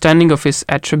on understanding of His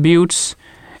attributes,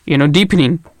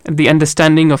 deepening the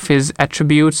understanding of His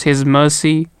attributes, His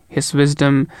mercy, His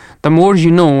wisdom. The more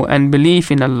you know and believe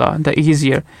in Allah, the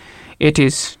easier it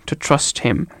is to trust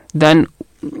Him. Then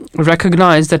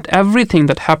recognize that everything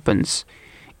that happens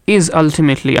is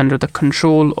ultimately under the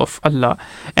control of Allah,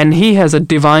 and He has a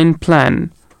divine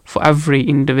plan for every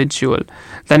individual.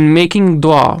 Then making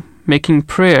dua, making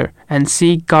prayer, and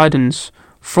seek guidance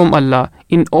from Allah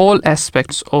in all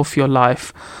aspects of your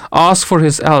life. Ask for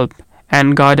His help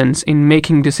and guidance in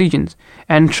making decisions,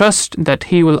 and trust that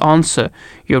He will answer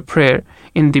your prayer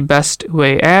in the best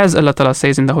way. As Allah Ta'ala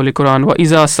says in the Holy Quran,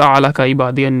 وَإِذَا سَأَلَكَ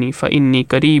عِبَادِي أَنِّي فَإِنِّي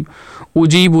قَرِيبٌ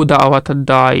أُجِيبُ دَعْوَةَ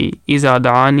الدَّاعِ إِذَا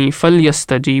دَعَانِي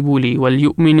فَلْيَسْتَجِيبُوا لِي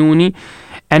وَلْيُؤْمِنُونِ.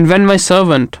 And when my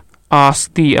servant asks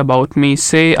thee about me,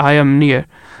 say, I am near.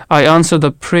 I answer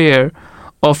the prayer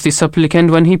of the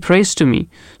supplicant when he prays to me.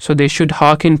 So they should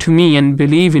hearken to me and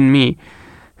believe in me,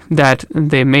 that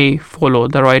they may follow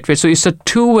the right way. So it's a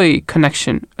two-way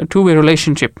connection, a two-way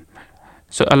relationship.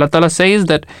 So Allah Ta'ala says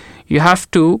that you have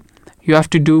to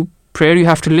do prayer, you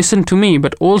have to listen to me,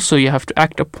 but also you have to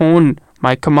act upon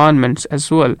my commandments as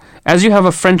well. As you have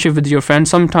a friendship with your friend,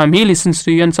 sometimes he listens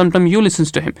to you and sometimes you listen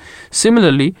to him.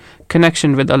 Similarly,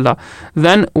 connection with Allah.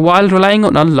 Then, while relying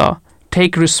on Allah,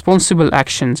 take responsible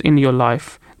actions in your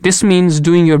life. This means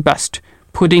doing your best,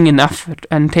 putting in effort,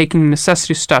 and taking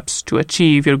necessary steps to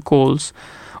achieve your goals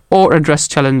or address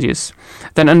challenges.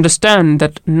 Then understand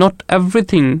that not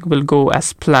everything will go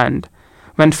as planned.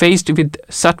 When faced with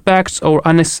setbacks or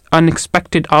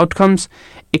unexpected outcomes,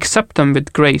 accept them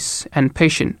with grace and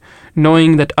patience,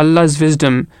 knowing that Allah's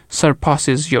wisdom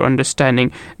surpasses your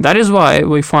understanding. That is why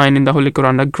we find in the Holy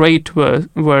Quran a great verse,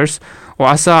 وَعَسَىٰ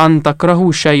أَن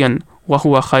تَكْرَهُوا شَيْئًا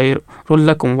وَهُوَ خَيْرٌ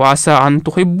لَكُمْ وَعَسَىٰ أَن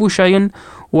تُحِبُّوا شَيْئًا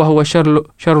وَهُوَ شَرٌ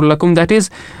لَكُمْ. That is,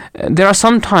 there are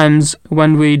some times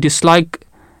when we dislike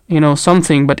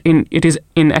something, but in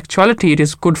actuality it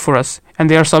is good for us. And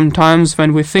there are some times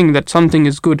when we think that something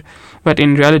is good, but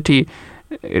in reality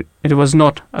it was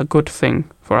not a good thing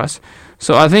for us.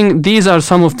 So I think these are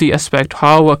some of the aspects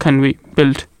how can we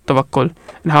build tawakkul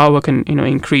and how we can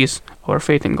increase our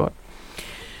faith in God.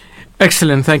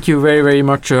 Excellent. Thank you very, very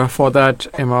much for that,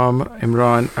 Imam,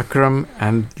 Imran, Akram,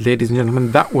 and ladies and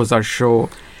gentlemen, that was our show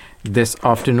this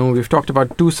afternoon. We've talked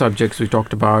about two subjects. We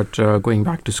talked about going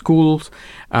back to schools.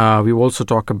 We've also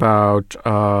talked about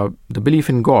the belief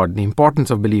in God, the importance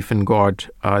of belief in God,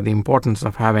 the importance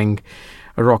of having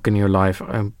a rock in your life,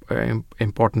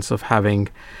 importance of having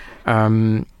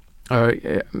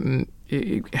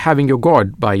your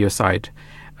God by your side,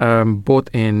 both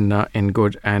in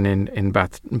good and in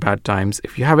bad times.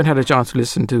 If you haven't had a chance to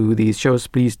listen to these shows,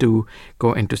 please do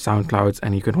go into SoundClouds,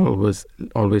 and you can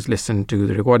always listen to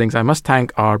the recordings. I must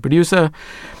thank our producer,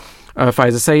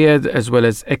 Faiza Sayed, as well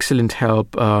as excellent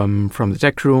help from the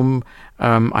tech room.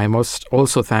 I must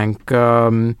also thank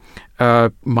my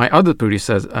other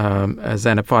producers,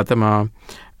 Zainab, Fatima,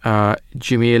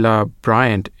 Gemielia,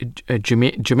 Bryant,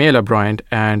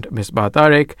 and Misbah,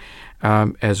 Tariq,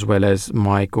 as well as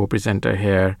my co-presenter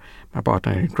here, my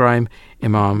partner in crime,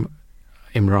 Imam,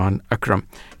 Imran, Akram.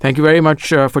 Thank you very much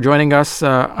for joining us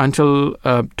until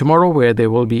tomorrow, where there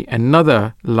will be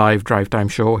another live DriveTime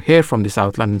show here from the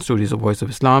South London studios of Voice of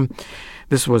Islam.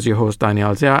 This was your host,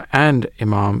 Danayal Zia, and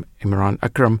Imam, Imran,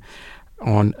 Akram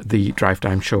on the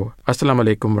DriveTime show. Assalamu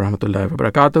alaikum wa rahmatullahi wa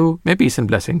barakatuh. May peace and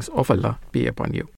blessings of Allah be upon you.